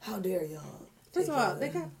 Like, how dare y'all? First of all, they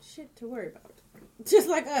got shit to worry about. Just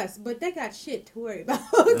like us, but they got shit to worry about.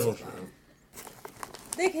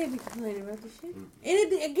 They can't be complaining about this shit.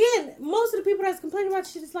 And again, most of the people that's complaining about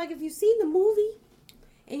shit is like, if you've seen the movie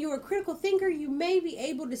and you're a critical thinker, you may be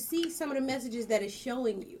able to see some of the messages that it's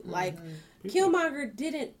showing you. Like, Killmonger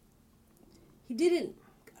didn't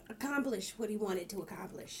accomplish what he wanted to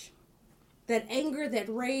accomplish. That anger, that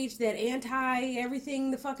rage, that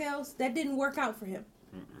anti-everything the fuck else, that didn't work out for him.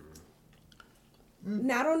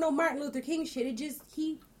 Now, I don't know Martin Luther King shit.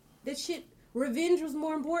 That shit, revenge was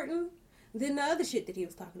more important than the other shit that he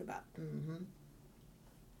was talking about. And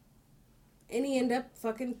he ended up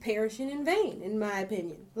fucking perishing in vain, in my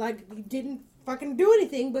opinion. Like, he didn't fucking do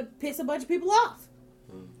anything but piss a bunch of people off.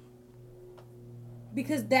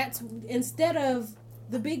 Because that's, instead of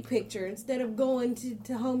the big picture, instead of going to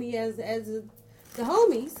homie as the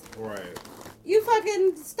homies, right? You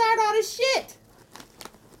fucking start all this shit.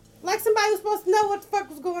 Like somebody was supposed to know what the fuck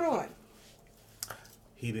was going on.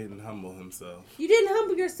 He didn't humble himself. You didn't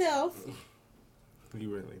humble yourself.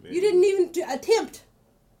 You really did. You didn't even attempt.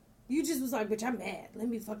 You just was like, bitch, I'm mad. Let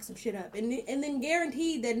me fuck some shit up. And then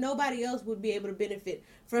guaranteed that nobody else would be able to benefit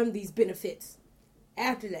from these benefits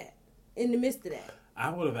after that, in the midst of that.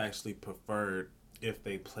 I would have actually preferred if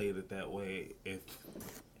they played it that way, if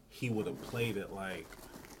he would have played it like,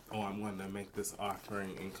 oh, I'm going to make this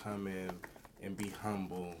offering and come in and be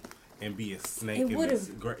humble and be a snake in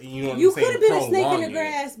the grass. You know what I'm saying? You could have been a snake in the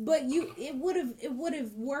grass, but it would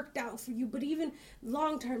have worked out for you. But even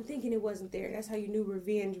long term thinking, it wasn't there. That's how you knew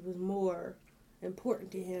revenge was more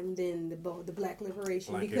important to him than the Black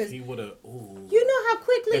liberation. Like, because if he would have, you know how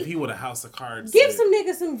quickly, if he would have House of Cards, give some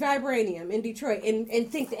niggas some vibranium in Detroit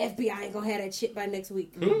and think the FBI ain't gonna have that shit by next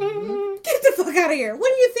week. Get the fuck out of here.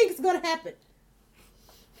 When do you think it's gonna happen?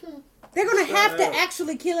 They're going to have to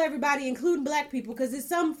actually kill everybody, including black people, because there's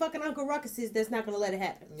some fucking Uncle Ruckuses that's not going to let it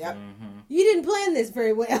happen. Yep. You didn't plan this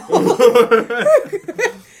very well.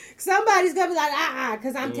 Somebody's gonna be like,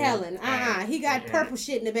 because I'm telling. He got purple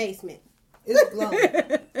shit in the basement. It's glowing.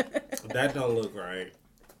 That don't look right.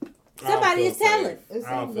 Somebody is telling. It's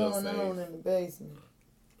something going on in the basement.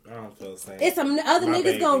 I don't feel safe. It's some other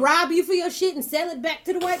niggas gonna rob you for your shit and sell it back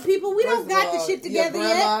to the white people. We don't got the shit together yet.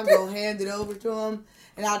 Your grandma gonna hand it over to them.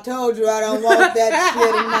 And I told you I don't want that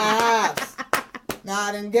shit in my house. Now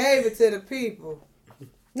I done gave it to the people.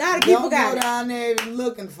 Now the people got it. Don't go down there even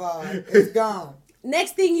looking for it. It's gone.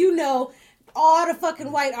 Next thing you know, all the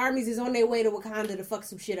fucking white armies is on their way to Wakanda to fuck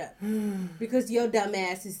some shit up. Because your dumb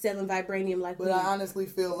ass is selling vibranium like But I honestly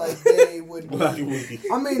feel like they wouldn't be.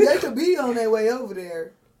 I mean, they could be on their way over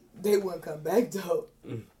there. They wouldn't come back, though.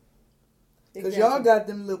 Because y'all got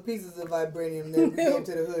them little pieces of vibranium that we gave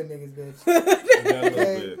to the hood niggas, bitch.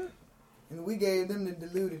 Okay? And we gave them the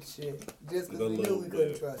diluted shit. Just because we knew we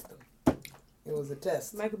couldn't trust them. It was a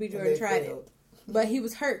test. Michael B. Jordan tried it. But he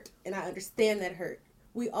was hurt. And I understand that hurt.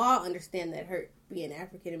 We all understand that hurt, being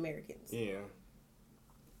African Americans. Yeah.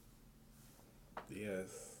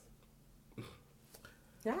 Yes.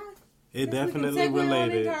 Yeah. It definitely related.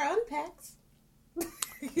 On into our unpacks.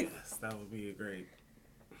 Yes, that would be a great.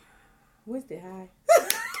 Wednesday high.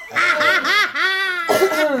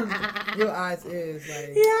 Your eyes is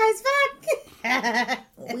like. Your eyes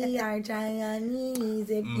fuck. We are Chinese.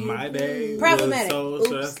 If you My day problematic. was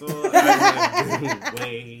so stressful. I had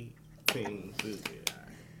been waiting to get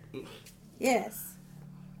high. Yes.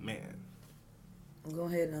 Man. Go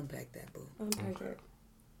ahead and unpack that, boo. Unpack that.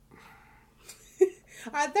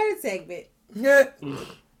 Our third segment.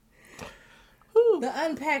 The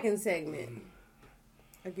unpacking segment.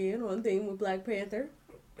 Again, on theme with Black Panther.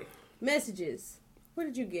 Messages. What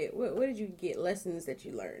did you get? What did you get? Lessons that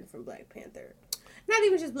you learned from Black Panther. Not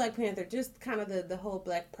even just Black Panther, just kind of the whole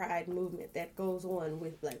Black Pride movement that goes on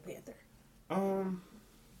with Black Panther.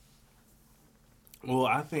 Well,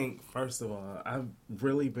 I think, first of all, I've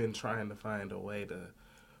really been trying to find a way to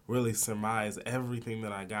really surmise everything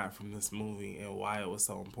that I got from this movie and why it was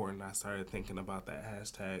so important. I started thinking about that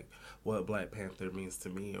hashtag, what Black Panther means to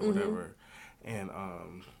me or whatever. And,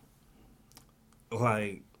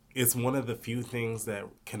 like, it's one of the few things that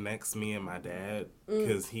connects me and my dad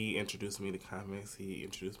because he introduced me to comics. He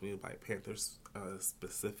introduced me to Black Panther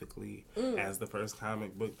specifically as the first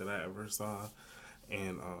comic book that I ever saw.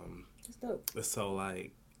 And That's dope. So,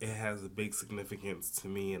 like, it has a big significance to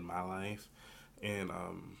me in my life. And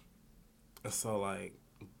so, like,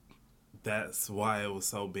 that's why it was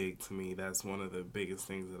so big to me. That's one of the biggest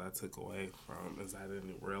things that I took away from is I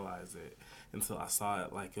didn't realize it until I saw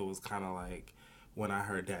it. Like, it was kind of like when I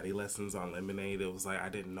heard Daddy Lessons on Lemonade, it was like I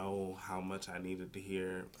didn't know how much I needed to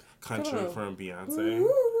hear Country from Beyonce.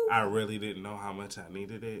 I really didn't know how much I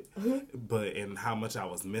needed it, and how much I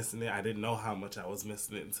was missing it. I didn't know how much I was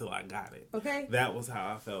missing it until I got it. Okay. That was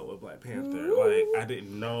how I felt with Black Panther. Like, I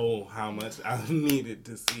didn't know how much I needed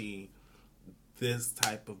to see this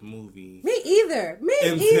type of movie. Me either.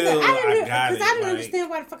 Until I got it. Because I didn't understand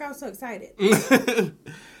why the fuck I was so excited.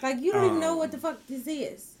 Like, you don't even know what the fuck this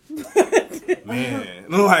is. Man,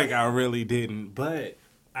 like, I really didn't. But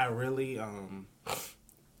I really,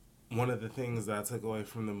 one of the things that I took away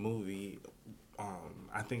from the movie,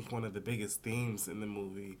 I think one of the biggest themes in the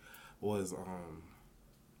movie was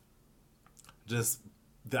just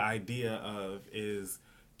the idea of is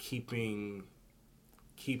keeping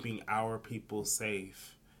our people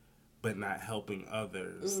safe, but not helping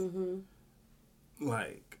others.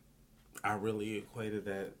 Like, I really equated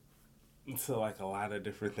that to, like, a lot of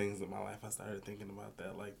different things in my life. I started thinking about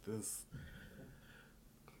that, like, this.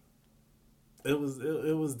 It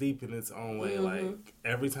was deep in its own way. Like,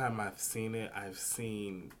 every time I've seen it,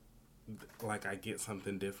 like, I get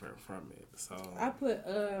something different from it. So I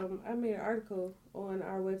made an article on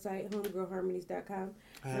our website, homegirlharmonies.com.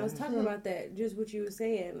 And I was talking about that, just what you were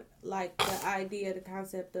saying, like the idea, the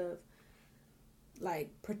concept of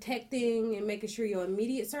like protecting and making sure your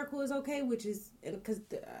immediate circle is okay, which is because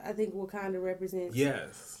I think Wakanda represents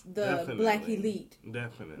the Black elite.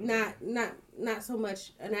 Definitely. Not so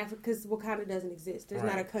much an Africa, because Wakanda doesn't exist. There's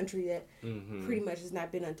not a country that pretty much has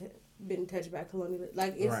not been touched by colonial.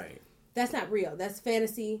 Like, it's that's not real. That's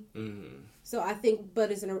fantasy. So I think,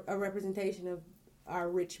 but it's a representation of our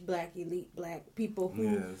rich Black elite Black people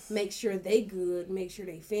who make sure they good, make sure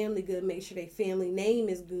they family good, make sure they family name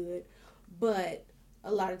is good, but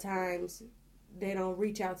a lot of times they don't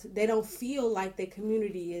reach out to, they don't feel like their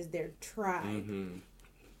community is their tribe.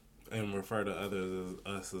 And refer to others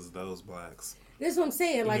as us as those Blacks. That's what I'm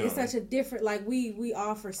saying. Like, it's such a different, like, we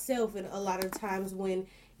offer self, and a lot of times when,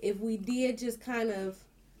 if we did just kind of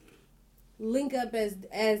link up as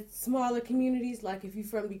smaller communities, like if you're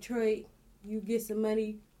from Detroit, you get some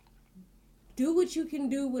money, do what you can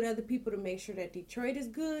do with other people to make sure that Detroit is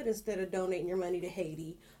good instead of donating your money to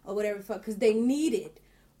Haiti or whatever the fuck, because they need it.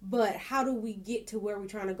 But how do we get to where we're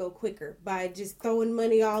trying to go quicker? By just throwing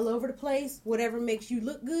money all over the place, whatever makes you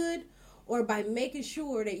look good, or by making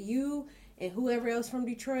sure that you and whoever else from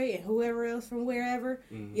Detroit and whoever else from wherever,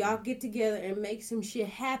 y'all get together and make some shit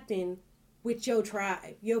happen with your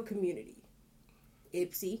tribe, your community.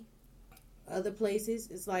 Ipsy, other places.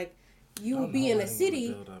 It's like you will be in a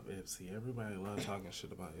city. Build up Ipsy. Everybody loves talking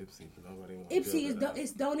shit about Ipsy, but nobody wants Ipsy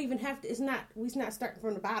is don't even have to. It's not. We're not starting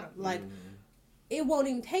from the bottom. Like it won't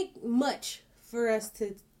even take much for us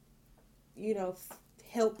to,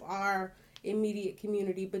 help our immediate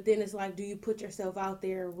community. But then it's like, do you put yourself out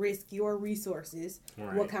there and risk your resources?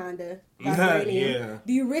 Right. Wakanda, yeah.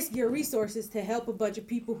 Do you risk your resources to help a bunch of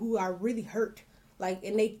people who are really hurt? Like,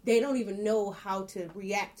 and they don't even know how to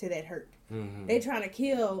react to that hurt. They trying to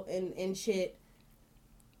kill and shit,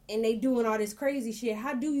 and they doing all this crazy shit.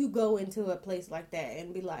 How do you go into a place like that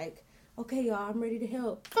and be like, okay, y'all, I'm ready to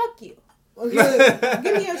help. Fuck you. Give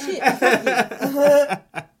me your shit.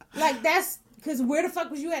 Fuck you. Like, that's because where the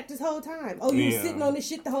fuck was you at this whole time? Oh, you was sitting on this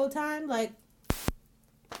shit the whole time? Like,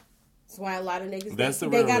 that's why a lot of niggas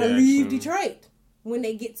they gotta leave Detroit when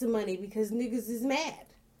they get some money because niggas is mad.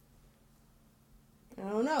 I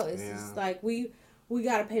don't know. It's just like we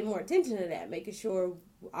got to pay more attention to that, making sure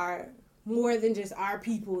our more than just our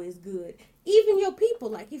people is good. Even your people,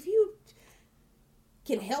 like if you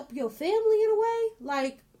can help your family in a way,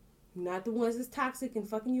 like not the ones that's toxic and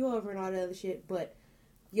fucking you over and all that other shit, but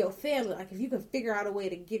your family, like if you can figure out a way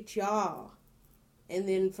to get y'all, and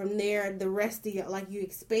then from there the rest of y'all, like you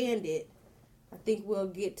expand it, I think we'll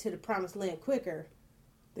get to the promised land quicker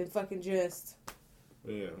than fucking just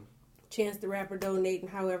Chance the Rapper donating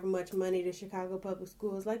however much money to Chicago Public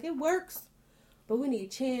Schools. Like, it works. But we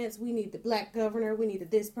need Chance. We need the black governor. We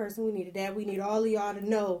need this person. We need that. We need all of y'all to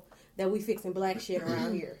know that we fixing black shit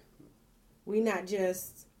around here. We not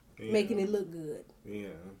just making it look good. Yeah.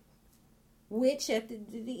 Which, at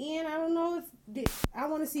the end, I don't know if... I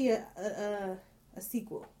want to see a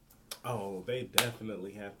sequel. Oh, they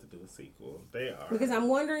definitely have to do a sequel. They are. Because I'm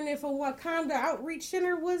wondering if a Wakanda Outreach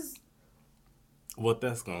Center was... What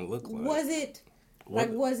that's gonna look like. Was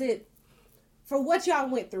it for what y'all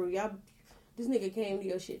went through? Y'all, this nigga came to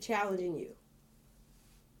your shit challenging you.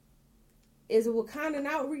 Is a Wakandan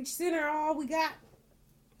Outreach Center all we got?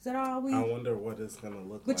 Is that all we? I wonder what it's gonna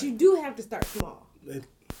look like. But you do have to start small.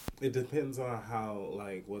 It depends on how,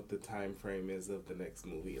 like, what the time frame is of the next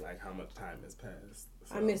movie, like how much time has passed.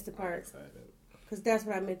 So I missed the part because that's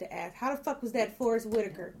what I meant to ask. How the fuck was that Forrest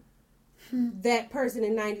Whitaker, that person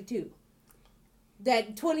in '92?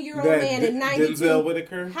 That 20-year-old man in 92. Denzel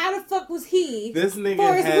Whitaker? How the fuck was he? This nigga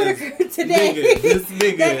Forrest Whitaker today. This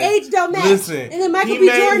nigga. That age don't match. Listen, and then Michael B.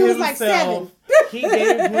 Jordan was like 7. He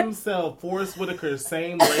gave himself, Forrest Whitaker's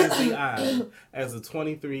same lazy eye as a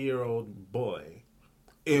 23-year-old boy.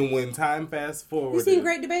 And when time fast forward. You seen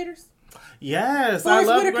Great Debaters? Yes, Forrest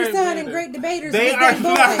I love Whitaker's son in Great Debaters. They are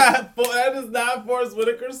not. That is not Forrest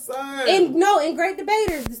Whitaker's son. In Great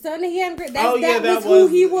Debaters, the son that he had. That was who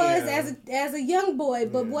he was as a young boy.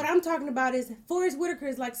 But what I'm talking about is Forrest Whitaker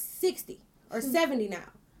is like 60 or 70 now.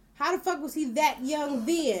 How the fuck was he that young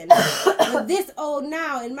then, but this old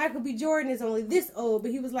now? And Michael B. Jordan is only this old,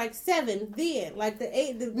 but he was like 7 then. Like the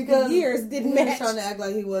years didn't match. He was trying to act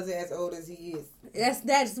like he wasn't as old as he is.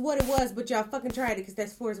 That's what it was, but y'all fucking tried it because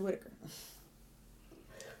that's Forrest Whitaker.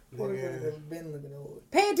 Forrest Whitaker's been looking old.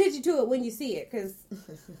 Pay attention to it when you see it, because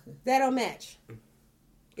that don't match.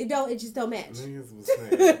 It just don't match.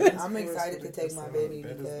 I'm excited to take my baby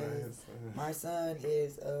because my son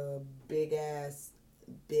is a big ass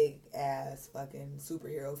fucking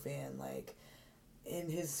superhero fan. Like, in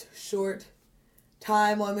his short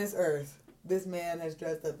time on this earth, this man has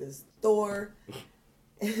dressed up as Thor,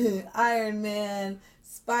 Iron Man,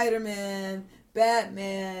 Spider-Man,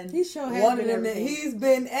 Batman. He sure has been everything. He's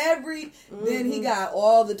been every. Then he got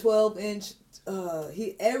all the 12-inch.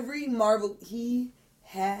 Every Marvel. He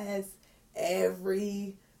has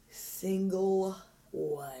every single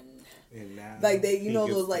one. And now, like they,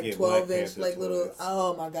 those like 12-inch like little.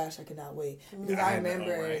 Oh my gosh, I cannot wait. Because I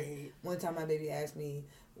remember one time my baby asked me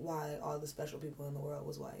why all the special people in the world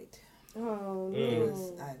was white. Oh no. It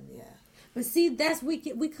was, yeah. But see, that's we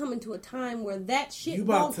come into a time where that shit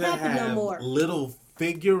won't happen no more. Little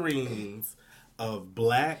figurines of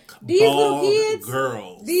black bald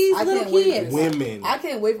girls. These little kids, women. I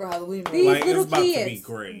can't wait for Halloween. These like, little it's about kids, to be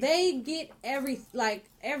great. They get every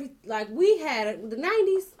we had the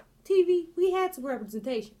 '90s TV. We had some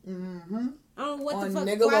representation. Mm-hmm. I don't know what on the fuck.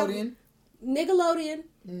 Nickelodeon. Nickelodeon.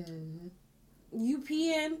 Mm-hmm.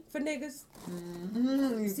 UPN for niggas.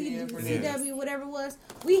 CW, CW, whatever it was.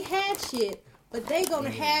 We had shit, but they gonna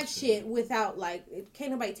have shit without, like,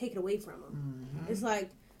 can't nobody take it away from them. It's like,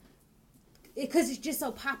 because it's just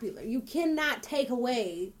so popular. You cannot take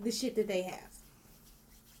away the shit that they have.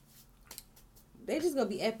 They're just gonna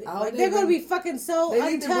be epic. Like, they're gonna be fucking so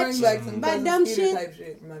untouched by dumb shit. Type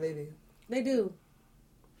shit for my baby. They do.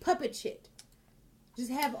 Puppet shit. Just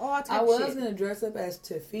have all types of shit. I was gonna dress up as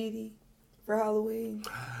Tafiti for Halloween.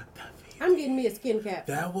 I'm getting me a skin cap.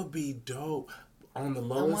 That would be dope. On the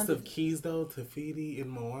lowest of keys, though, Tafiti and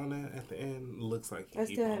Moana at the end looks like Kiki I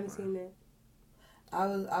still haven't seen that.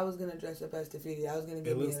 I was gonna dress up as Tafiti. I was gonna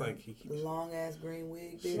get me a long ass green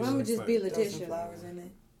wig. I'm gonna just be Letitia. Some flowers in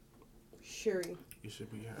it. Shuri. You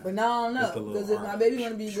should be her. But now I don't know, because if my baby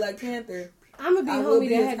wanna be Black Panther, I'm gonna be homie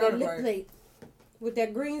that had that lip plate with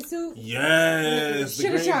that green suit. Yes, the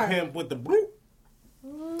green shark. pimp with the blue.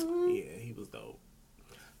 Yeah, he was dope.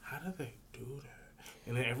 How did they do that?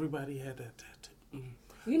 And then everybody had that tattoo.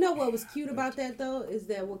 You know what was cute about that though is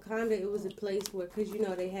that Wakanda, it was a place where, because you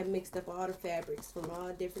know they had mixed up all the fabrics from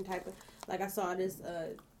all different type of, like I saw this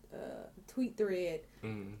tweet thread,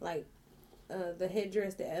 like the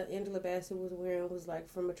headdress that Angela Bassett was wearing was like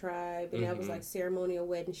from a tribe, and that was like ceremonial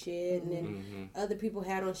wedding shit, and then other people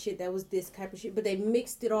had on shit that was this type of shit, but they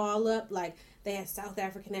mixed it all up. Like they had South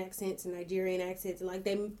African accents and Nigerian accents, and like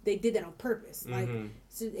they did that on purpose, like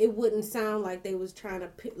so it wouldn't sound like they was trying to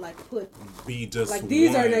be just like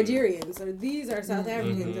these are Nigerians or these are South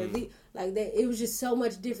Africans or it was just so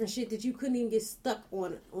much different shit that you couldn't even get stuck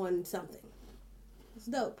on something. It's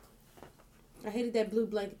dope. I hated that blue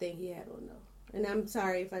blanket thing he had on though. And I'm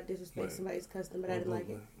sorry if I disrespect somebody's custom, but I didn't like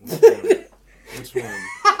it. Which one?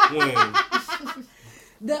 When?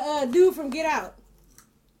 The dude from Get Out.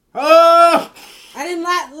 Oh! I didn't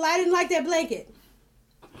like that blanket.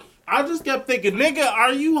 I just kept thinking, nigga,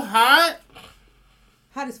 are you hot?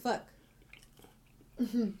 Hot as fuck.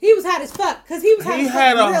 He was hot as fuck because he was hot as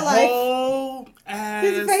fuck in real life. Whole ass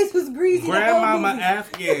his face was greasy. Grandmama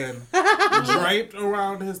Afghan draped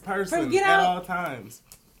around his person at all times.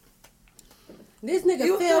 This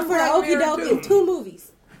nigga fell for the okie doke in 2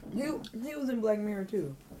 movies. He was in Black Mirror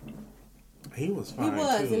too. He was fine. He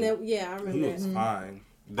was, too. and I remember he that. was fine.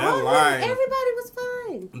 That line, everybody was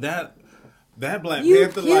fine. That Black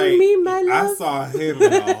Panther, like me, my love. I saw him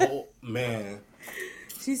in a whole man.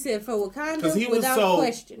 She said for Wakanda, because he was without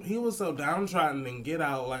question. He was so downtrodden and Get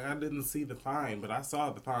Out. Like I didn't see the fine, but I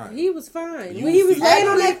saw the fine. He was fine when he was laying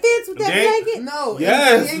on that fence with that blanket. No,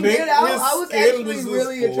 yes, in Get Out, I was actually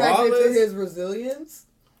really attracted to his resilience.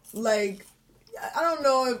 Like, I don't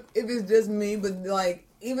know if it's just me, but like,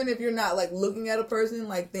 even if you're not like looking at a person,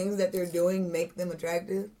 like things that they're doing make them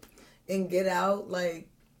attractive. In Get Out, like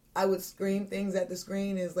I would scream things at the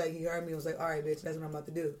screen. It's like he heard me. Was like, all right, bitch, that's what I'm about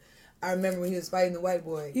to do. I remember when he was fighting the white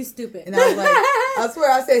boy. He's stupid. And I was like, I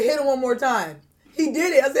swear, I said, hit him one more time. He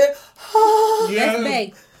did it. I said, oh. Yeah. That's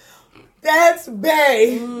Bae. That's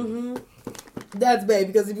Bae. Mm-hmm. That's Bae.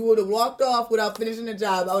 Because if you would have walked off without finishing the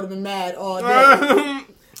job, I would have been mad all day.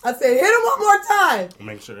 I said, hit him one more time.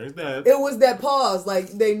 Make sure it's that. It was that pause. Like,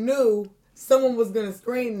 they knew someone was going to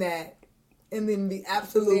scream that and then be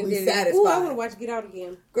absolutely satisfied. Ooh, I want to watch Get Out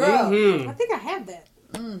again. Girl. I think I have that.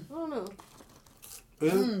 I don't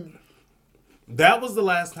know. That was the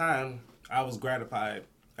last time I was gratified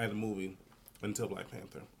at a movie until Black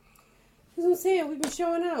Panther. That's what I'm saying. We've been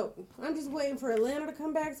showing out. I'm just waiting for Atlanta to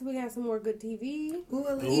come back so we got some more good TV.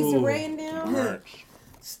 Issa Rae and them.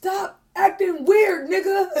 Stop acting weird,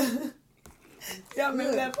 nigga. Y'all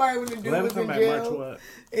remember that part when the dude was in jail?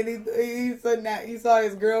 And he saw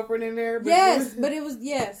his girlfriend in there? Yes.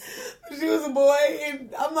 She was a boy.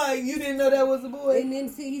 And I'm like, you didn't know that was a boy? And then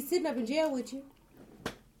he's sitting up in jail with you.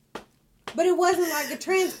 But it wasn't like a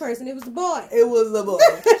trans person. It was a boy. It was a boy.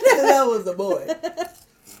 That was a boy.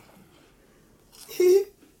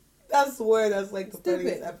 I swear that's like the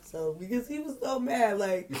funniest episode. Because he was so mad.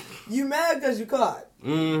 Like, you mad because you caught.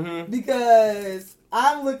 Mm-hmm. Because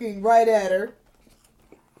I'm looking right at her.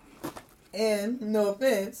 And, no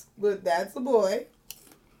offense, but that's a boy.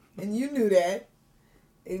 And you knew that.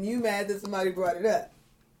 And you mad that somebody brought it up.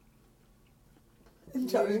 And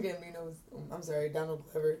Charles Gambino I'm sorry, Donald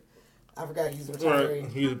Glover. I forgot he's retiring.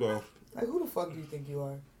 Right, he's both. Like, who the fuck do you think you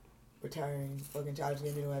are? Retiring fucking Childish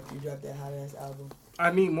Gambino after you dropped that hot ass album.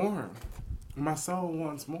 I need more. My soul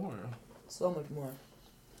wants more. So much more.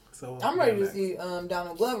 So I'm ready to see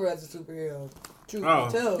Donald Glover as a superhero.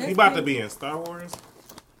 He about to be in Star Wars?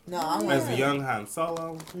 No, I want as a young Han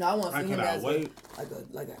Solo. No, I want to see him as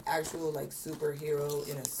like an actual like superhero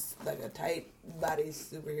in a tight body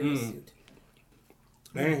superhero suit.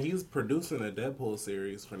 Man, he's producing a Deadpool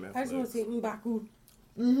series for Netflix. I just want to see M'Baku.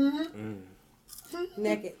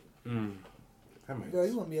 Naked. Girl,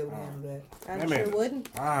 you won't be able to handle that. I sure wouldn't.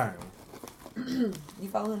 Fine. You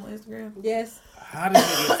follow him on Instagram? Yes. How did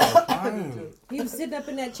he get so fine? He was sitting up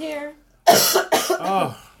in that chair.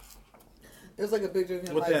 Oh. There's like a picture of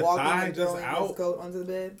him With like that walking thigh and just throwing out? his coat onto the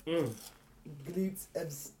bed. Mm. Glutes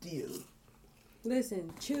of steel.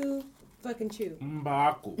 Listen, chew, fucking chew.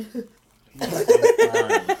 M'Baku.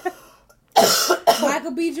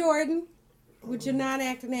 Michael B. Jordan with your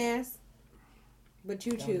non-acting ass, but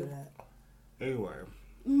you chew. Anyway.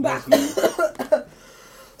 M'Baku.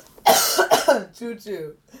 Choo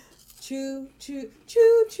choo. Chew, chew,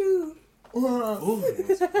 chew, chew. Ooh.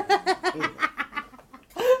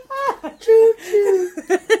 Choo choo.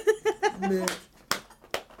 Man.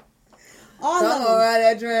 All Come of on, them. ride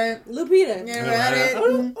that train. Lupita. Yeah, ride it.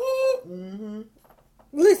 Mm-hmm.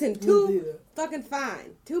 Listen, too Lupita. fucking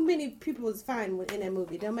fine. Too many people was fine in that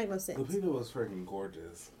movie. Don't make no sense. Lupita was freaking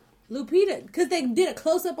gorgeous. Lupita, because they did a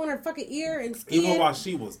close up on her fucking ear and skin. Even while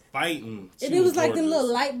she was fighting, and it was like the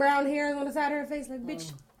little light brown hairs on the side of her face. Like,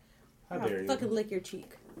 bitch, How I'll dare you? fucking lick your cheek.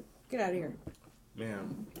 Get out of here.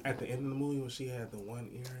 Man, at the end of the movie when she had the one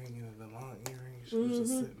earring and the long earring, she was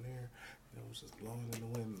just sitting there and it was just blowing in the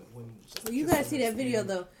wind. The wind was just You gotta kissing see her that video skin.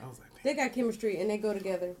 though. I was like, They got chemistry and they go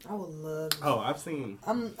together. I would love. oh, I've seen.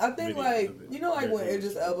 I think videos like of it. you know like when They're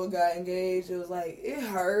Idris Elba got engaged, it was like it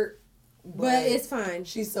hurt, But it's fine.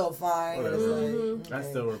 she's so fine. Whatever. It's like, I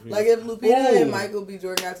still repeat. like if Lupita Ooh. and Michael B.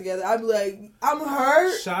 Jordan got together, I'd be like, I'm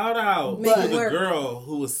hurt. Shout out Make to it the work. girl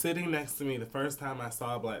who was sitting next to me the first time I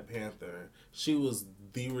saw Black Panther. She was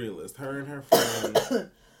the realest. Her and her friend,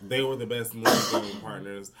 they were the best movie-going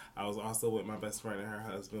partners. I was also with my best friend and her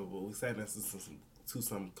husband, but we sat next to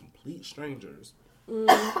some complete strangers. And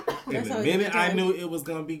the minute I knew it was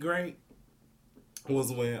gonna be great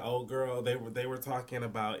was when old girl they were talking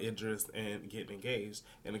about Idris and getting engaged,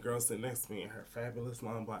 and the girl sitting next to me in her fabulous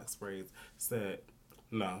long black braids said,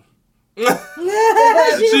 "No." she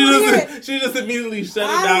just immediately shut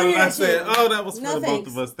it down, and I said, "Oh, that was for the both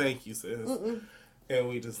of us. Thank you, sis." And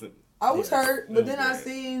we just. I was hurt, but then I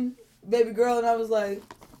seen Baby Girl and I was like,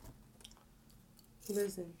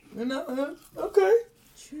 Listen. you know, okay,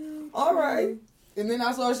 all right. And then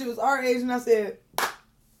I saw she was our age, and I said,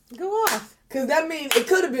 go off. Because that means it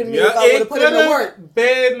could have been me if I would have put in the work.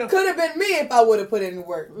 Could have been me if I would have put in the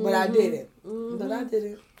work, but I didn't. But I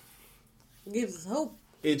didn't. Gives us hope.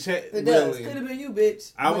 It does. Really, Could have been you,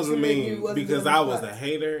 bitch. I was But a you mean because I was a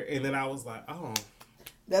hater, and then I was like, oh.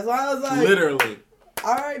 That's why I was like, literally.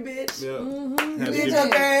 All right, bitch. Yeah. You did your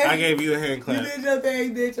thing. I gave you a hand clap. You did your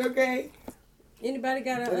thing, bitch. Okay. Anybody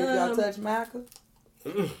got But if y'all a touch Michael,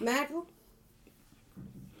 Michael?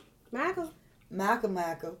 Michael. Maddie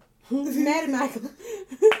Michael.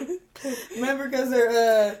 Remember, because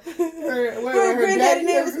her granddaddy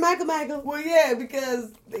name was Michael. Well, yeah,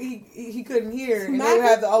 because he couldn't hear, and they Michael? would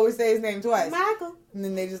have to always say his name twice. Michael. And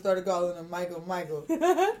then they just started calling him Michael. Michael.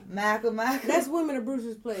 That's Women of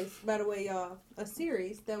Brewster's Place, by the way, y'all. A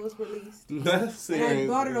series that was released. That series And I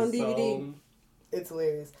bought it on is DVD. It's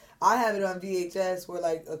hilarious. I have it on VHS where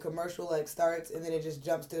like a commercial like starts and then it just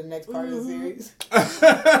jumps to the next part of the series.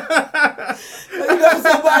 You know,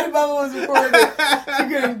 somebody Mama was recording it. She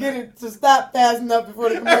couldn't get it to stop fast enough before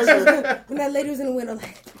the commercial. When that lady was in the window,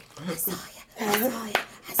 like, I saw you.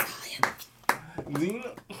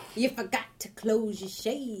 You forgot to close your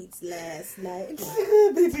shades last night.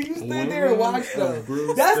 Bitch, you stood there and watched them.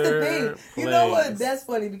 That's the thing. You know what? That's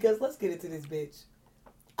funny because let's get into this bitch.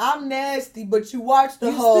 I'm nasty, but you watched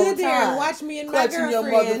the whole time. You stood there and watched me and my clutching your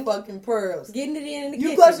girlfriend motherfucking pearls. getting it in the You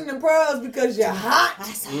kitchen. clutching them pearls because you're hot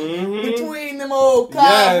between them old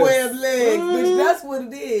cobweb legs, bitch. That's what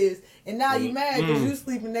it is. And now you mad because you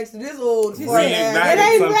sleeping next to this old fart ass. It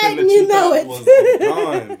ain't right and you know it.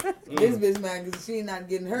 This bitch mad because she not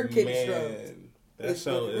getting her kidney stroked. That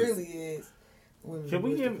show it really is. Can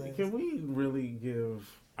we really give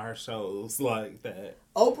our shows like that?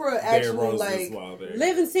 Oprah actually like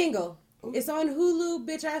Living Single. It's on Hulu,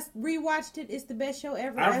 bitch. I rewatched it. It's the best show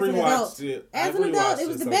ever. I rewatched it. As an adult, it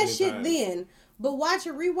was the best shit then. But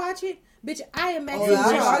rewatch it, bitch. I am Maxine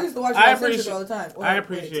Shaw. I used to watch it on Centric all the time. I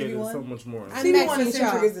appreciate it so much more. TV1 and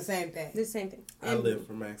Centric is the same thing. The same thing. I live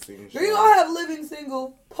for Maxine Shaw. Do you all have Living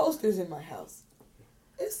Single posters in my house?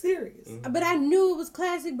 It's serious. But I knew it was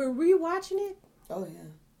classic, but rewatching it. Oh yeah.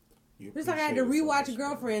 It's like I had to rewatch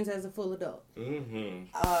Girlfriends as a full adult. I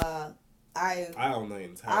don't know.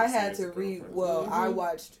 I had to I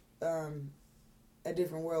watched A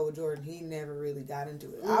Different World with Jordan. He never really got into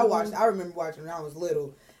it. I remember watching when I was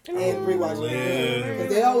little, and rewatching it.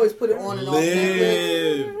 Because they always put it on and off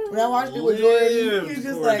Netflix. When I watched it with Jordan, he was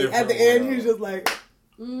just like, at the end, he was just like,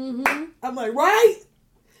 I'm like, right?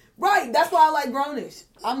 That's why I like Grownish.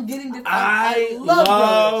 I'm getting the. I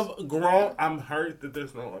love Grown. I'm hurt that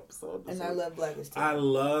there's no episode. And I love Blackish too. I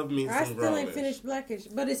love me some Grownish. I still ain't finished Blackish,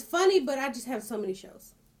 but it's funny. But I just have so many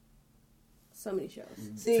shows.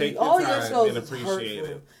 See, all your shows is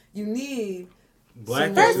hurtful. You need.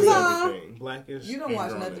 Blackish is everything. Blackish. You don't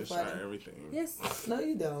watch nothing funny. Everything. Yes. No,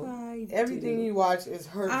 you don't. Everything you watch is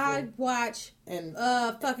hurtful. I watch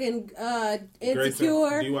fucking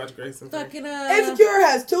Insecure. Do you watch Grace and fucking Insecure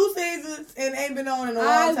has 2 seasons and ain't been on in a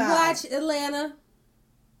long time. I watch Atlanta.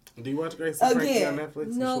 Do you watch Grace and Frankie on Netflix?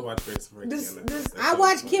 No. You should watch Grace and Frankie on Netflix. I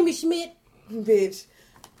watch Kimmy Schmidt. Bitch.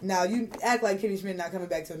 Now you act like Kimmy Schmidt not coming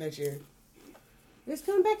back till next year. It's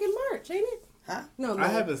coming back in March, ain't it? Huh? No, I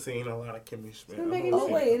haven't seen a lot of Kimmy Schmidt. Oh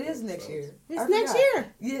wait, it is next year. It's next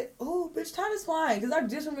year. Yeah. Oh, bitch, time is flying. Because I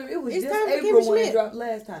just remember it was just April when it dropped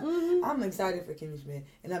last time. Mm-hmm. I'm excited for Kimmy Schmidt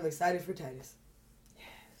and I'm excited for Titus.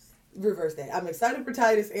 Yes. Reverse that. I'm excited for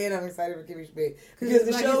Titus and I'm excited for Kimmy Schmidt because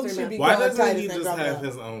the show should be called Titus. Why doesn't he just have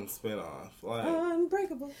his own spinoff? Like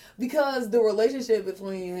Unbreakable. Because the relationship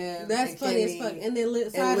between him that's and funny Kimmy as fuck. And then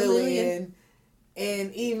Lillian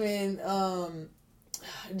and even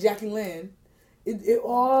Jackie Lynn. It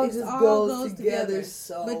all goes together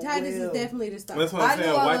so But Titus is definitely the star. That's what I'm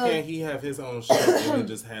saying. Why can't he have his own show and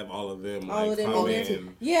just have all of them come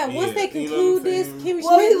in? Yeah, once they conclude this, Kimmy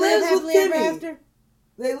Schmidt lives happily ever after.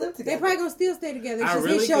 They live together. They probably gonna still stay together. It's just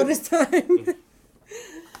his show this time.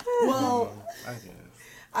 Well, I guess.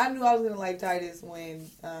 I knew I was gonna like Titus when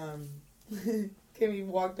Kimmy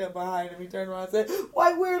walked up behind him. He turned around and said,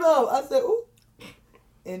 "White weirdo." I said, "Ooh."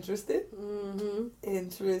 Interested. Mm-hmm.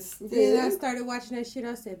 Interested. Then I started watching that shit.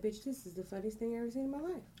 I said, bitch, this is the funniest thing I've ever seen in my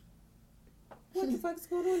life. What the fuck is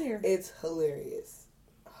going on here? It's hilarious.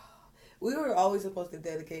 We were always supposed to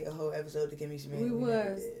dedicate a whole episode to Kimmy Schmidt. We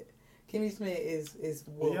was. Kimmy Schmidt is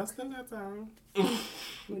woke. Y'all still got time.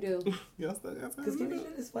 We do. Y'all still got time. Because Kimmy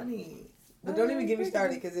Schmidt is funny. But don't even get me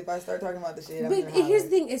started because if I start talking about the shit, But here's the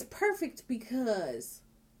thing. It's perfect because...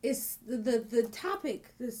 It's the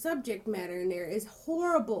topic, the subject matter in there is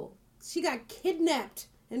horrible. She got kidnapped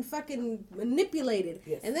and fucking manipulated.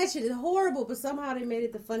 Yes. And that shit is horrible, but somehow they made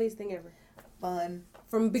it the funniest thing ever. Fun.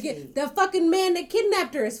 From beginning. The fucking man that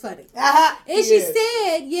kidnapped her is funny. And she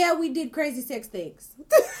said, yeah, we did crazy sex things.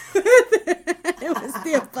 It was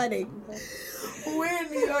still funny. We're in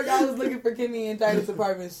New York. I was looking for Kimmy and Titus'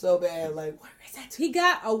 apartment so bad. Like, where is that? He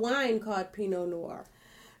got a wine called Pinot Noir.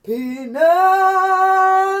 Pinot Noir.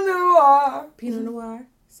 Pinot Noir.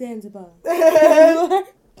 Zanzibar.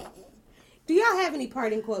 Do y'all have any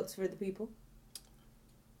parting quotes for the people?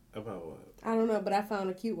 About what? I don't know, but I found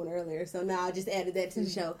a cute one earlier, so now I just added that to the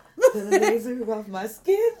show. The laser off my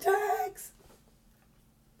skin tags.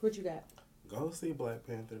 What you got? Go see Black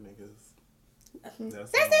Panther, niggas.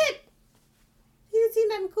 That's it. He didn't see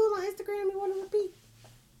nothing cool on Instagram. He want to repeat.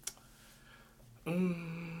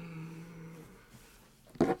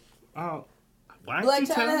 Oh, Black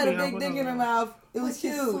China had a big dick in her mouth. It was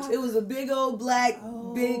huge. It was a big old black,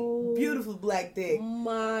 big, beautiful black dick.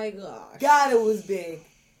 My gosh. God, it was big.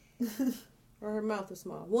 Or her mouth was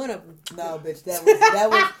small. One of them. No, bitch, that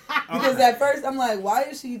was because at first I'm like, why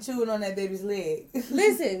is she chewing on that baby's leg?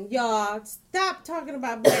 Listen, y'all, stop talking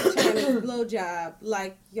about Black China's blowjob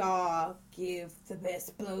like y'all give the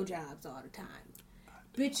best blowjobs all the time.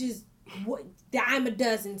 Bitches, dime a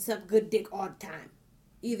dozen suck good dick all the time.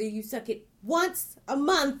 Either you suck it once a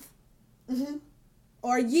month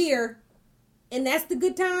or a year, and that's the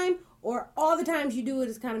good time, or all the times you do it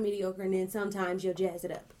is kind of mediocre, and then sometimes you'll jazz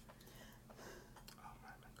it up.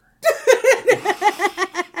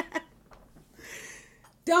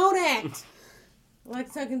 Don't act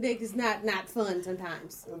like sucking dick is not fun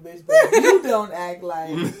sometimes. So, bitch, but you don't act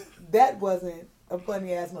like that wasn't a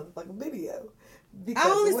funny ass motherfucking video. I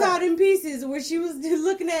only saw it in pieces where she was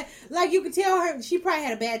looking at, like you could tell her, she probably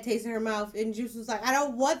had a bad taste in her mouth, and Juice was like, I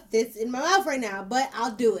don't want this in my mouth right now, but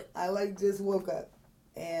I'll do it. I just woke up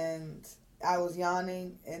and I was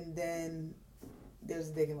yawning, and then there's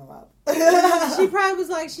a dick in my mouth. She probably was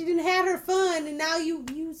like, she didn't have her fun, and now you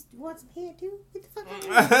want some head too? Get the fuck out of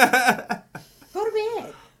here. Go to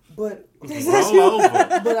bed. But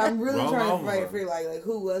I'm really trying to fight free. Like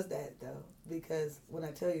who was that though? Because when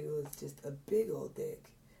I tell you it was just a big old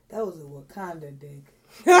dick, that was a Wakanda dick.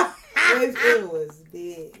 It was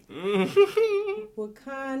big.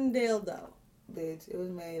 Wakanda though. Bitch, it was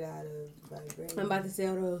made out of vibranium. I'm about to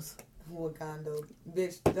sell those. Wakanda.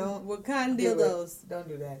 Bitch, don't. Wakanda those. Don't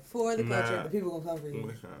do that. For the culture. The people gonna come for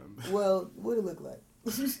you. Well, what it look like?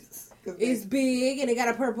 It's big and it got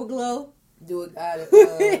a purple glow. Do it got it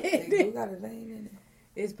got a name in it.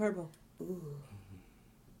 It's purple. Ooh.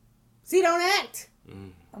 See, don't act.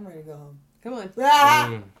 I'm ready to go home. Come on.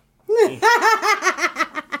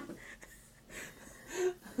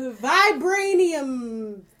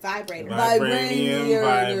 Vibranium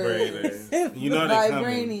vibrators. You know they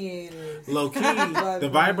coming. Vibrators. Low key, the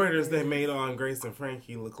vibrators they made on Grace and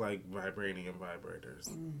Frankie look like vibranium vibrators.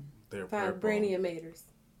 They're purple. Vibraniumators.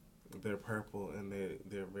 They're purple and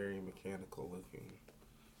they're very mechanical looking.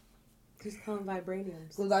 Just call them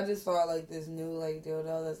vibraniums. Cause I just saw like this new like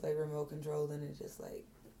dildo that's like remote controlled and it's just like.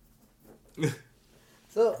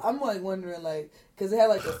 So I'm like wondering like, cause it had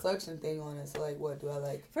like a suction thing on it. So like, what do I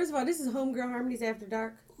like? First of all, this is Homegirl Harmonies After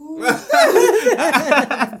Dark.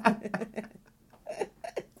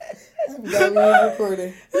 Got me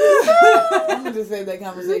recording. I'm gonna just save that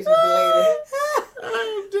conversation for later.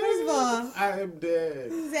 First of all, I am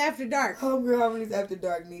dead. This is After Dark. Homegirl Harmonies After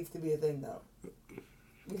Dark needs to be a thing though,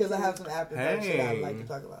 because I have some after dark shit I'd like to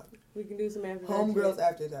talk about. We can do some After Dark. Homegirls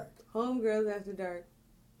After Dark. Homegirls After Dark.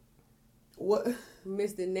 What?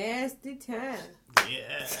 Mr. Nasty Time.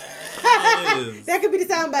 Yes. That could be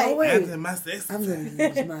the soundbite. Oh, wait. I'm going to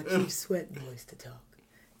use my Keith Sweat voice to talk.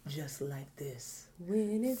 Just like this.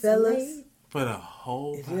 When it's fellas, late. For the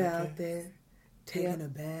whole if podcast. you're out there taking a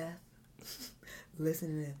bath,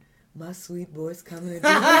 listening to my sweet voice coming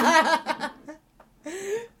at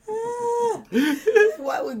you.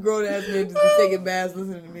 Why would grown ass men just be taking baths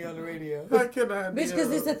listening to me on the radio? How can I do? Bitch,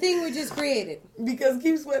 because it's a thing we just created. Because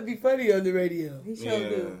Keith Sweat be funny on the radio. He sure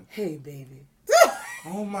do. Hey, baby.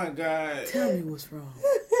 Oh my God. Tell me what's wrong.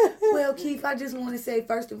 Well, Keith, I just want to say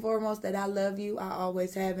first and foremost that I love you. I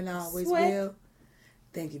always have and I always will.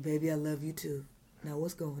 Thank you, baby. I love you too. Now,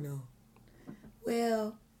 what's going on?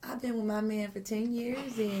 Well, I've been with my man for 10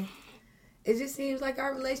 years and it just seems like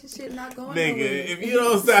our relationship not going nowhere. Nigga, if you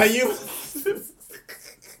don't sound you...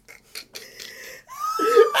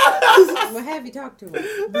 Well, have you talked to him?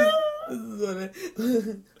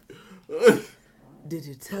 Did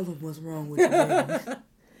you tell him what's wrong with you, baby?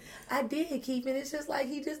 I did, Keith, and it's just like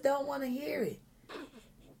he just don't want to hear it.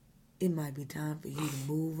 It might be time for you to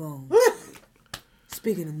move on.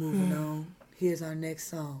 Speaking of moving on, here's our next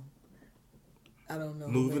song. I don't know.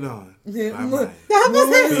 Moving on. Happy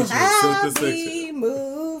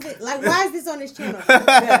moving. Like, why is this on this channel?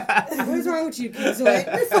 What's wrong with you, Keith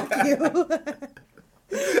Sweat? Fuck you.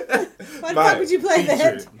 Why the fuck would you play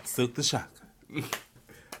that? Silk the Shock.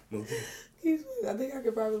 I think I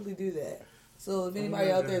could probably do that. So if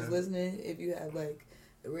anybody out there is listening, if you have like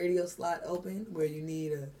a radio slot open where you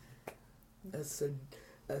need a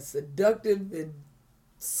seductive and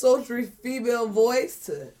sultry female voice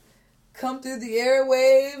to come through the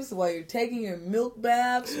airwaves while you're taking your milk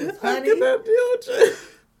baths with honey,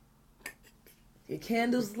 your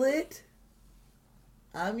candles lit,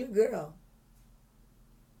 I'm your girl.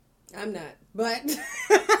 I'm not, but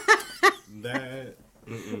that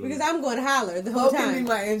because I'm going to holler the whole time. Hope can be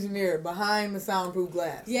my engineer behind the soundproof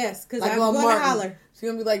glass. Yes, because like I'm going to holler. She's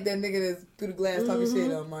gonna be like that nigga that's through the glass talking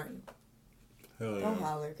shit on Martin. Hell yeah. Don't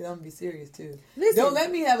holler, because I'm gonna be serious too. Listen. Don't let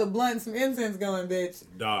me have a blunt and some incense going, bitch.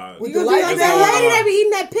 Dog. With You the gonna be lights like that on. lady that be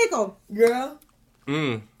eating that pickle. Girl.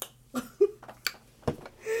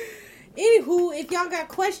 Anywho, if y'all got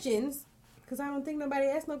questions, because I don't think nobody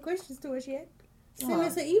asked no questions to us yet, send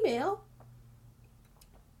us an email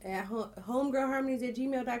at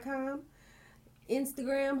homegirlharmonies@gmail.com,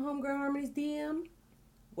 Instagram, homegirlharmoniesdm,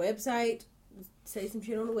 website, say some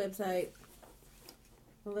shit on the website.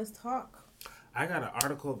 Well, let's talk. I got an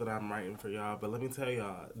article that I'm writing for y'all, but let me tell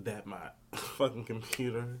y'all that my fucking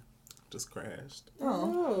computer just crashed.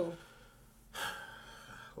 Oh.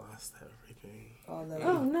 Lost everything. Oh,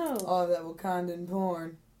 no. All that Wakandan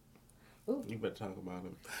porn. Ooh. You better talk about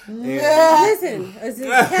it. Listen, it's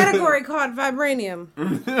a category called vibranium.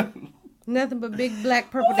 Nothing but big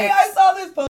black purple dicks. I saw this post.